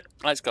 Okay, got it.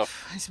 Let's go.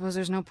 I suppose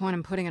there's no point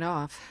in putting it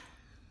off.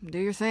 Do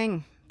your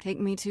thing. Take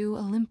me to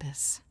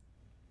Olympus.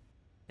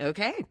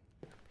 Okay.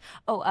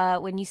 Oh,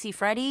 when you see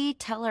Freddie,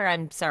 tell her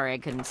I'm sorry I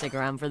couldn't stick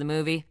around for the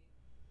movie.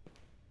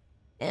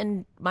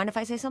 And mind if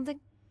I say something?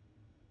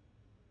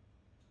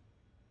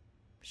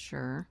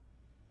 Sure.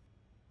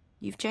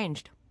 You've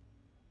changed.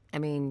 I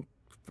mean,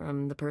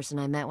 from the person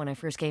I met when I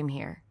first came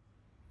here.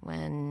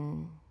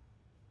 When,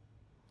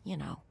 you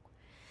know,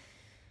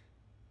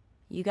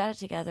 you got it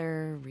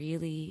together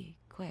really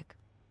quick.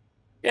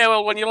 Yeah,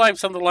 well, when your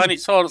life's on the line,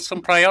 it sorts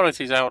some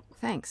priorities out.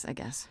 Thanks, I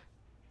guess.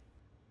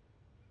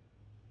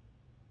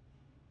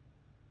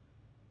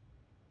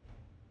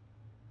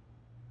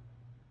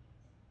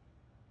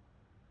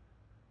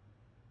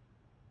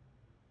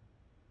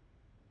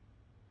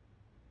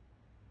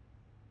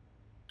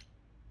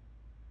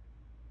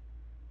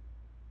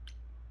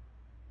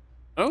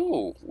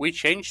 Oh, we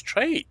changed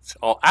traits,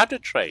 or add a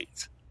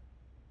trait.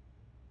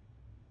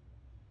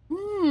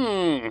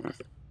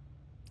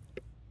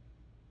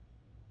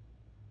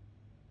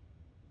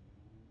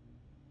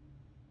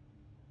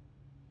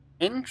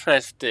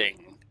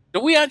 Interesting.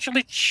 Do we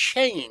actually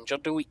change, or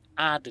do we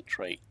add a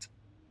trait?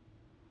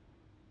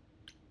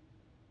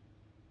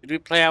 Did we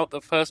play out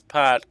the first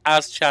part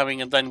as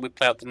charming, and then we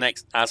play out the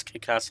next as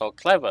kick-ass or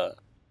clever?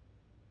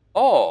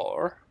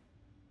 Or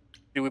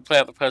do we play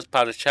out the first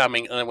part as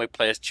charming, and then we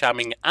play as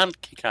charming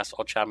and kick-ass,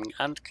 or charming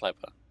and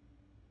clever?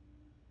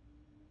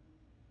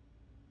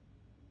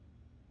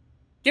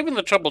 Given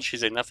the trouble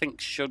she's in, I think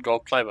she should go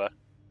clever.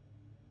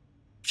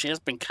 She has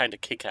been kind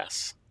of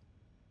kick-ass.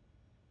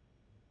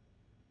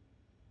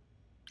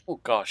 Oh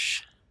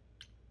gosh.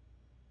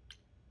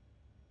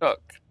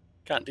 Look,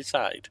 can't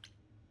decide.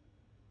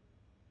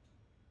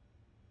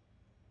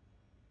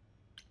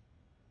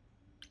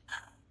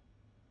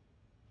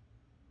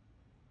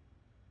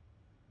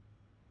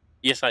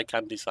 Yes, I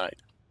can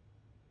decide.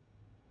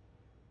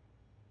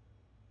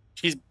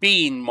 She's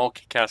been more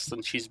kick-ass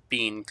than she's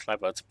been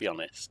clever, to be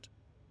honest.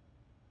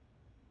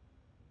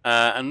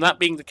 And that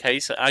being the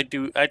case, I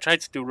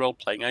tried to do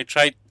role-playing.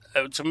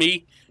 To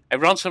me,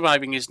 everyone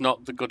surviving is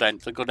not the good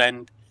end. The good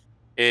end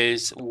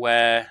is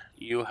where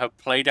you have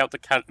played out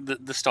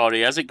the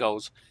story as it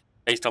goes,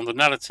 based on the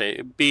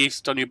narrative,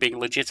 based on you being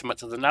legitimate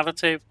to the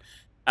narrative,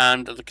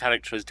 and the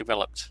character is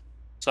developed.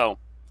 So,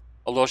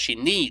 although she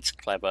needs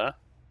clever,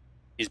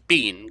 is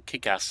being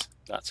kick-ass.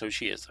 That's who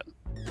she is then.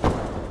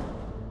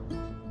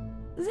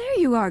 There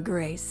you are,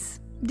 Grace.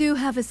 Do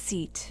have a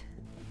seat.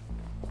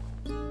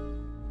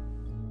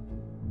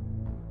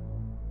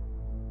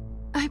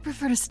 I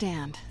prefer to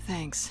stand,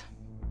 thanks.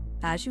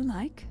 As you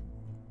like.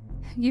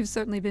 You've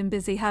certainly been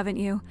busy, haven't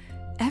you?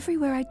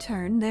 Everywhere I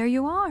turn, there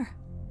you are.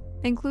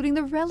 Including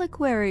the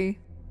reliquary.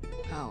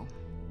 Oh.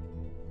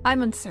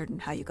 I'm uncertain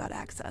how you got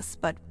access,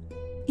 but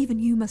even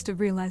you must have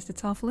realized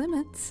it's off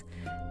limits.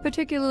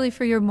 Particularly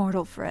for your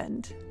mortal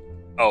friend.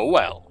 Oh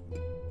well.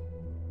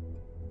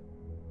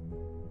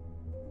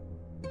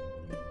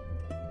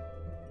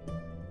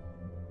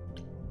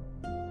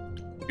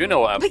 You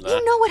know what happened But there.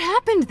 you know what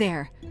happened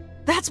there.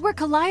 That's where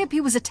Calliope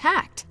was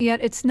attacked.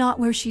 Yet it's not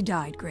where she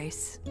died,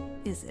 Grace,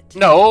 is it?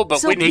 No, but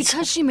So we need...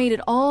 because she made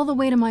it all the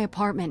way to my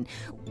apartment,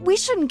 we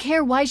shouldn't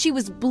care why she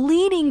was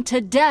bleeding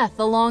to death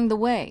along the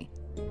way.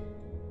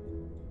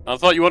 I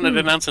thought you wanted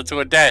an answer to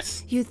a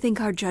death. You think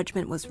our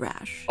judgment was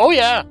rash? Oh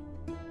yeah.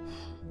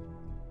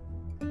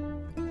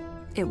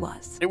 It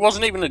was. It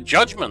wasn't even a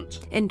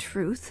judgment. In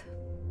truth,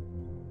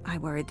 I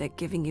worried that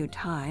giving you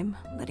time,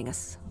 letting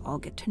us all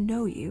get to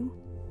know you,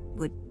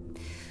 would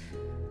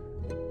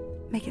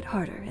make it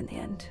harder in the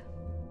end.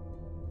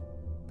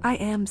 I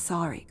am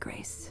sorry,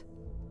 Grace.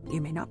 You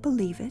may not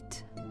believe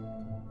it,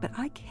 but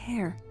I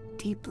care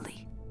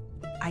deeply.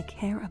 I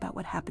care about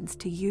what happens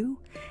to you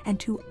and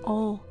to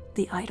all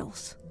the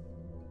idols.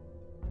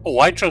 Oh,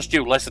 I trust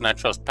you less than I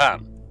trust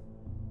Pan.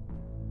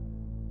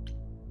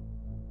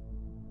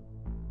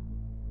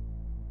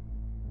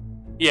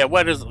 Yeah,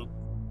 where does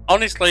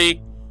Honestly,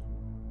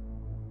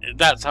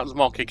 that sounds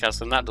more kick-ass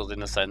than that does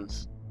in a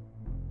sense.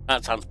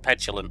 That sounds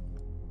petulant.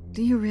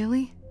 Do you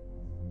really?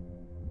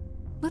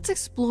 Let's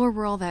explore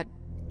where all that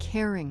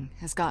caring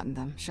has gotten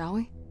them, shall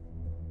we?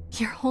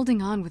 You're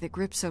holding on with a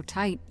grip so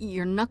tight,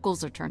 your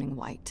knuckles are turning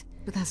white.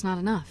 But that's not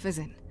enough, is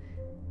it?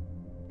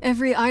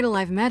 Every idol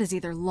I've met is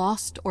either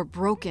lost or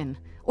broken,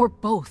 or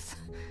both.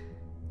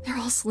 They're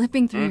all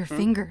slipping through your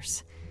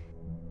fingers.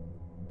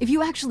 If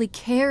you actually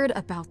cared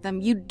about them,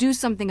 you'd do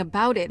something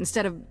about it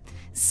instead of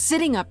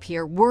sitting up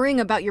here worrying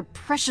about your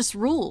precious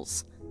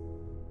rules.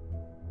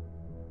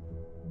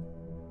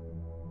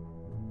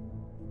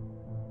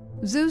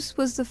 Zeus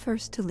was the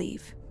first to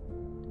leave.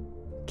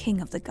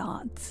 King of the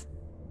gods.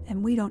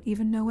 And we don't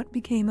even know what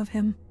became of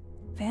him.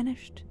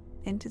 Vanished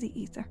into the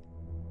ether.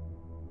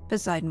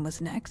 Poseidon was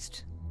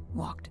next.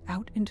 Walked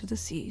out into the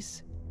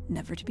seas,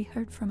 never to be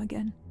heard from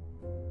again.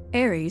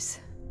 Ares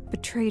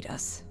betrayed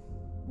us.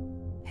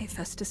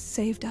 Hephaestus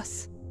saved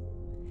us.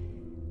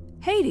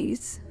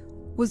 Hades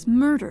was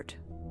murdered.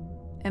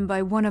 And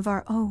by one of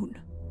our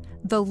own.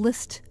 The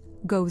list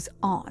goes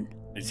on.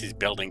 This is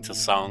building to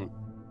song.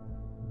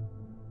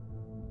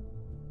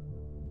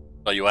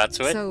 So you add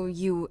to it? So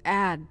you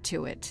add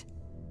to it.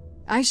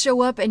 I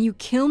show up and you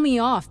kill me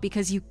off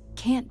because you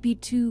can't be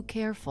too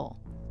careful.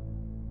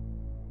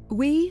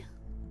 We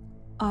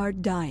are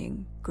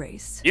dying,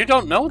 Grace. You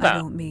don't know that. I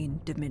don't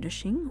mean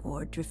diminishing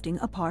or drifting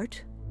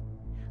apart.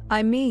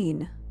 I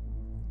mean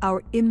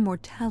our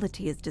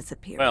immortality is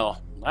disappearing.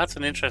 Well, that's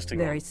an interesting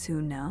Very one.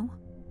 soon now,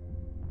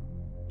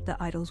 the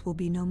idols will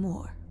be no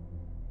more.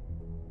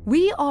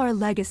 We are a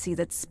legacy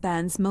that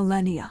spans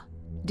millennia,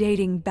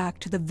 dating back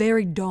to the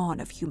very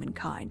dawn of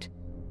humankind.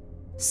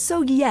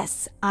 So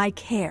yes, I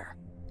care.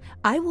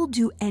 I will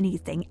do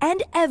anything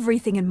and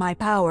everything in my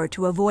power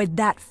to avoid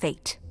that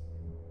fate,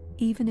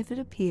 even if it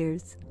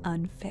appears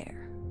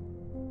unfair.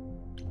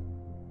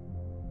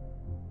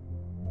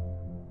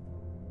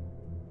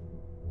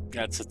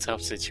 That's a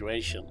tough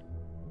situation.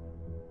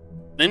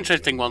 An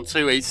interesting one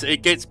too.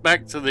 It gets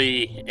back to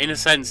the, in a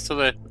sense, to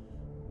the,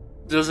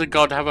 does a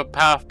god have a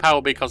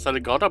power because they're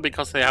a god or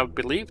because they have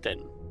believed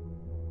in?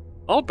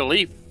 All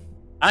belief,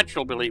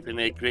 actual belief in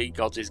the Greek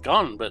gods is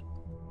gone, but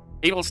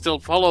people still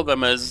follow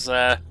them as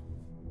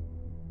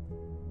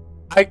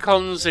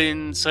icons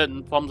in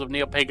certain forms of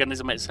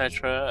neo-paganism,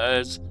 etc.,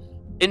 as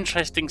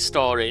interesting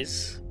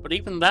stories, but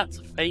even that's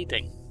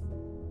fading.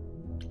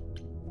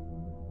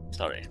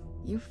 Sorry.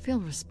 You feel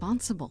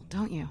responsible,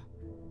 don't you?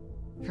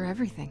 For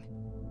everything.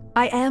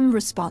 I am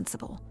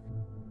responsible.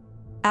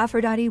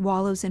 Aphrodite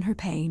wallows in her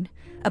pain,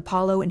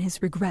 Apollo in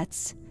his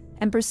regrets,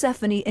 and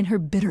Persephone in her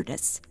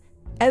bitterness.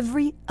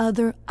 Every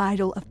other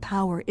idol of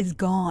power is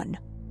gone.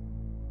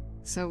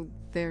 So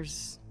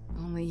there's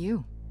only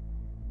you.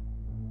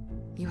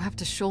 You have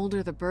to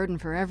shoulder the burden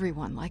for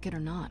everyone, like it or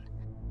not.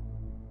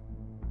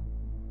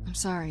 I'm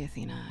sorry,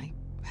 Athena. I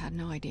had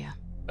no idea.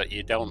 But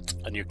you don't,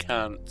 and you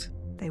can't.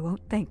 They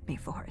won't thank me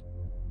for it.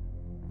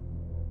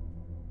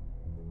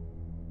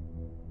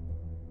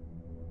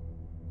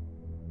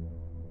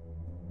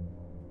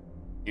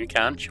 You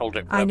can't shoulder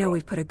it for I know everyone.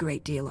 we've put a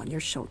great deal on your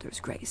shoulders,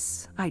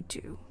 Grace. I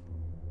do.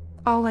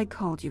 All I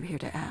called you here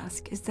to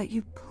ask is that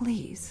you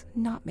please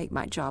not make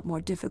my job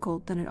more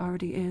difficult than it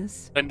already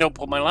is. Then don't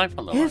put my life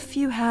on the line. If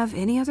you have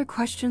any other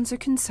questions or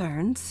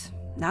concerns,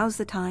 now's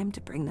the time to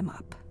bring them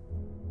up.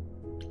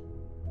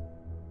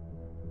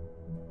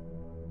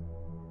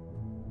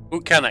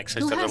 Who can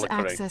access Who the has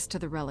reliquary? access to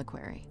the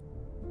reliquary?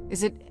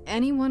 Is it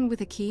anyone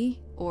with a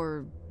key,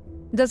 or...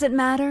 Does it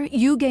matter?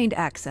 You gained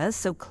access,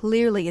 so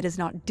clearly it is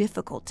not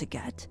difficult to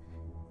get.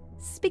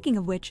 Speaking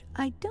of which,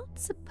 I don't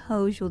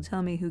suppose you'll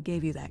tell me who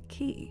gave you that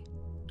key.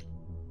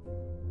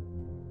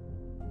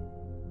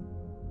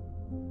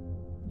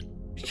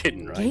 You're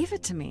kidding, right? Gave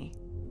it to me.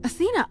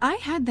 Athena, I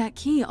had that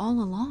key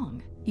all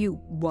along. You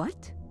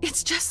what?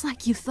 It's just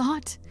like you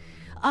thought.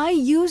 I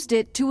used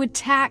it to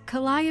attack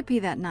Calliope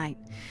that night.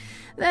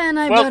 Then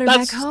I brought her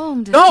back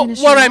home to not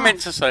finish what her I off.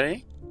 meant to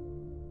say.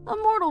 A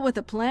mortal with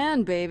a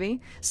plan, baby.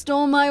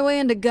 Stole my way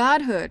into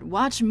godhood.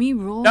 Watch me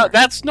roar. No,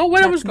 that's not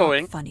where I was That's not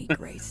going. funny,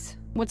 Grace.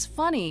 What's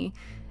funny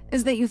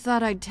is that you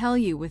thought I'd tell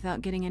you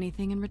without getting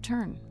anything in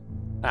return.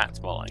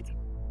 That's more like it.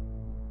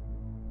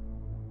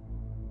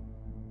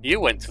 You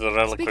went to the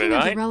reliquary, Speaking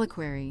of right? the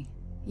reliquary,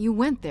 you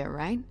went there,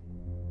 right?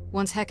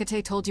 Once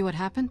Hecate told you what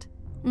happened?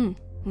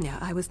 Yeah,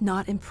 I was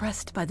not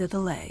impressed by the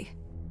delay.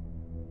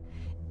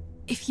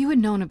 If you had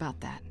known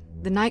about that,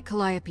 the night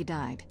Calliope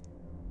died,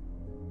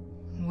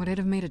 would it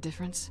have made a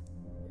difference?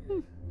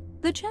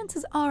 The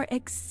chances are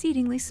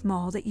exceedingly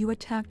small that you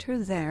attacked her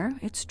there,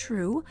 it's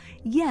true.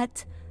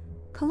 Yet,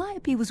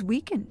 Calliope was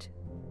weakened,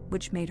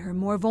 which made her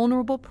more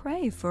vulnerable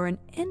prey for an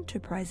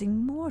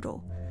enterprising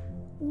mortal.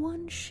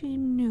 One she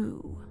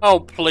knew.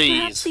 Oh, Perhaps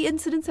please. the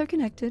incidents are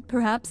connected,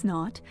 perhaps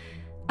not.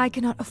 I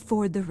cannot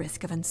afford the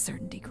risk of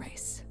uncertainty,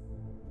 Grace.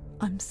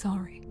 I'm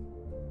sorry.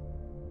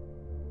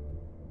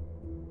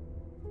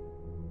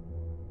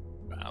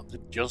 Wow, the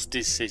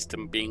justice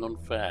system being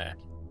unfair.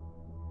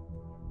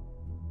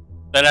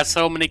 There are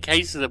so many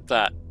cases of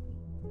that.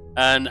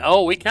 And,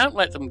 oh, we can't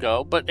let them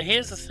go. But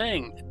here's the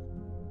thing.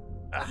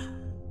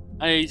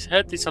 I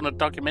heard this on a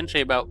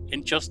documentary about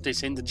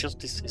injustice in the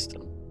justice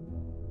system.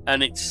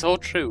 And it's so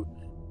true.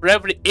 For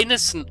every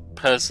innocent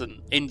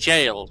person in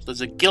jail,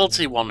 there's a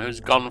guilty one who's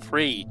gone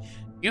free.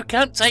 You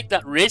can't take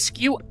that risk.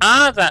 You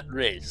are that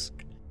risk.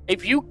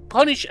 If you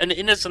punish an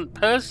innocent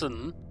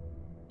person,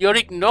 you're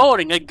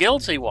ignoring a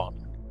guilty one.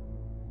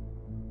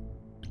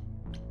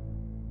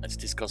 Let's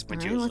discuss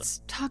Medusa. All right,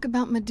 let's talk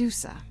about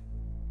Medusa.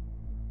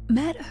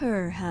 Met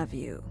her, have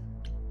you?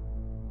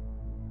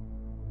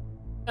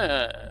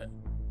 Can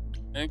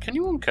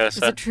you uncurse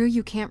her? Is it true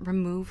you can't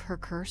remove her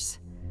curse?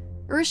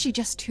 Or is she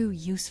just too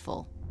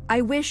useful?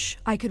 I wish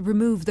I could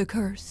remove the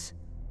curse.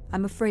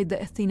 I'm afraid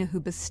the Athena who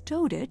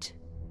bestowed it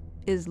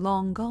is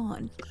long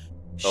gone.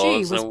 She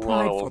was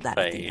prideful, that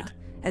Athena.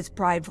 As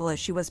prideful as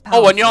she was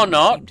powerful. Oh, and you're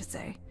not? To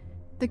say.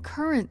 The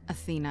current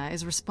Athena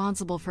is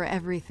responsible for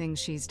everything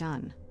she's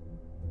done.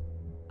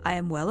 I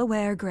am well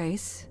aware,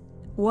 Grace.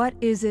 What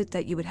is it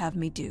that you would have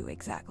me do,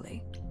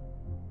 exactly?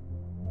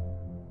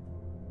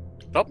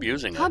 Stop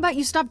using How her. about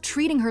you stop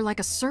treating her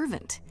like a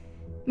servant?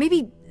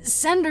 Maybe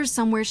send her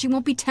somewhere she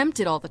won't be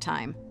tempted all the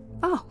time.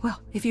 Oh,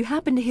 well, if you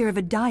happen to hear of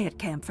a diet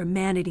camp for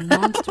man-eating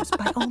monsters,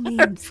 by all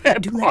means,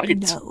 do let me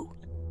know.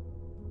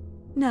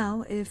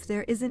 Now, if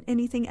there isn't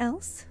anything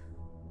else?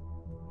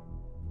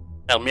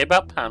 Tell me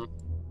about Pan.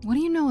 What do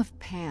you know of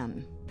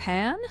Pan?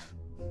 Pan?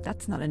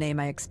 That's not a name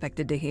I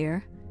expected to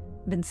hear.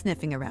 Been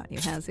sniffing around you,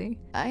 has he?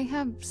 I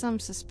have some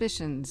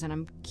suspicions, and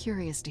I'm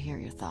curious to hear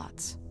your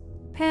thoughts.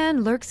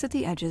 Pan lurks at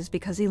the edges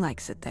because he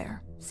likes it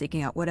there,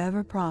 seeking out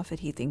whatever profit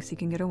he thinks he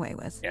can get away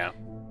with. Yeah.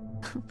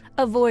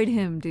 Avoid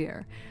him,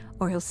 dear,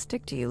 or he'll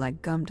stick to you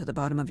like gum to the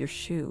bottom of your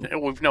shoe.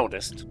 We've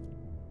noticed.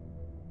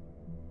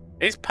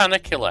 Is Pan a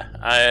killer?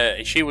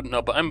 She wouldn't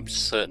know, but I'm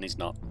certain he's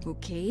not.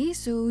 Okay,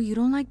 so you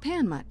don't like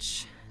Pan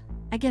much.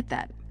 I get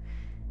that.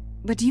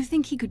 But do you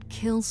think he could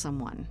kill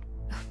someone?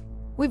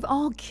 We've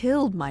all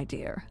killed, my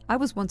dear. I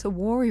was once a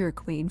warrior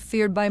queen,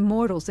 feared by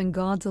mortals and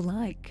gods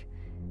alike.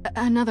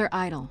 Another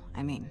idol,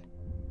 I mean.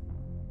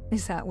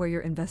 Is that where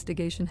your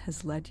investigation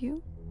has led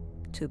you?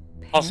 To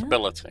Pan?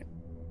 Possibility.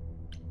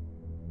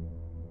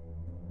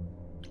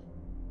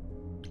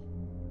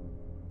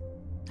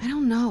 I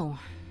don't know.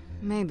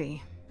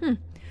 Maybe.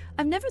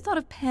 I've never thought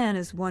of Pan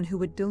as one who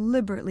would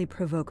deliberately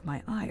provoke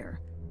my ire.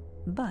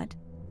 But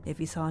if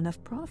he saw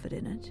enough profit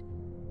in it...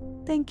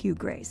 Thank you,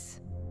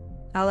 Grace.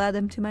 I'll add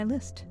them to my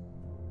list.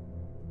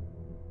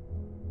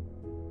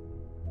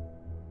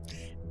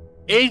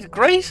 Is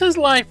Grace's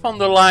life on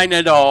the line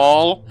at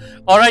all?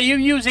 Or are you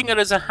using her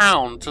as a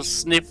hound to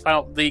sniff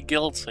out the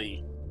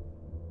guilty?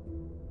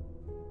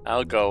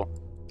 I'll go.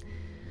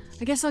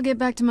 I guess I'll get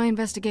back to my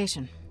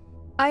investigation.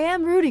 I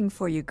am rooting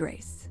for you,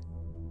 Grace.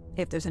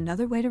 If there's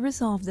another way to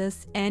resolve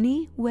this,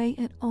 any way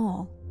at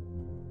all,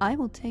 I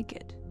will take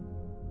it.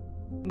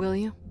 Will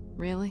you?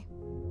 Really?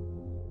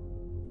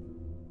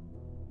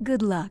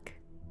 Good luck.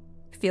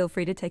 Feel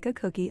free to take a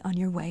cookie on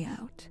your way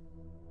out.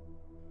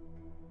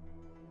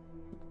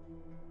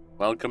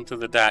 Welcome to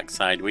the dark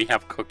side. We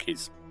have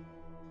cookies.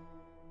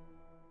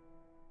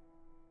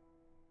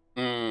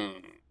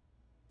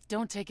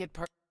 Don't take it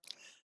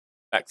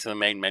Back to the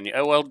main menu.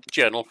 Oh, well,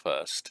 journal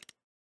first.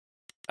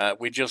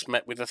 We just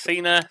met with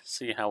Athena.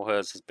 See how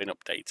hers has been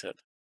updated.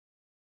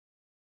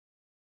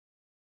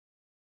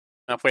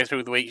 Halfway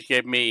through the week, she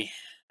gave me...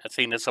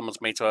 Athena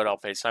summons me to her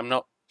office. I'm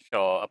not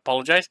sure.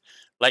 Apologise.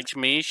 Like to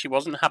me, she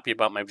wasn't happy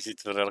about my visit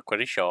to the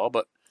reliquary, sure,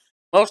 but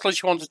mostly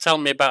she wanted to tell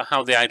me about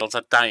how the idols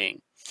are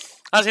dying.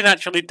 As in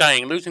actually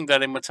dying, losing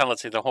their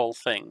immortality, the whole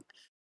thing.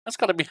 That's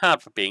got to be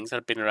hard for beings that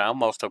have been around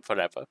most of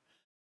forever.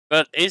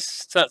 But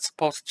is that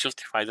supposed to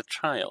justify the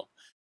trial?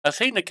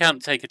 Athena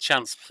can't take a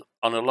chance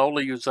on a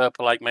lowly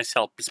usurper like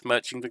myself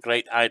besmirching the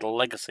great idol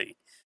legacy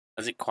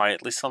as it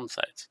quietly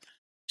sunsets.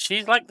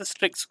 She's like the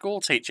strict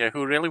school teacher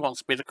who really wants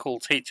to be the cool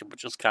teacher but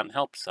just can't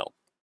help herself.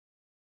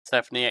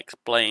 Stephanie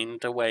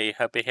explained away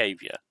her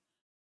behaviour.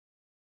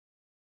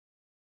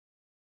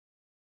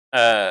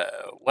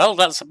 Well,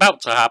 that's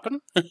about to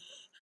happen.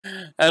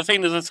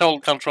 Athena's a total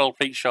control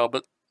freak, sure,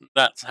 but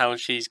that's how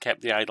she's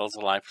kept the idols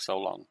alive for so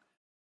long.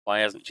 Why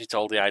hasn't she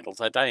told the idols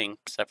they're dying?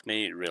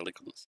 Stephanie really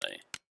couldn't say.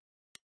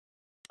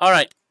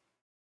 Alright.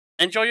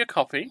 Enjoy your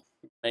coffee.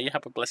 May you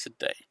have a blessed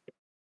day.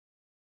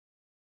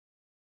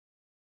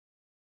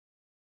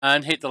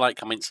 And hit the like,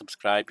 comment,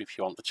 subscribe if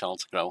you want the channel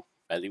to grow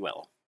very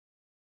well.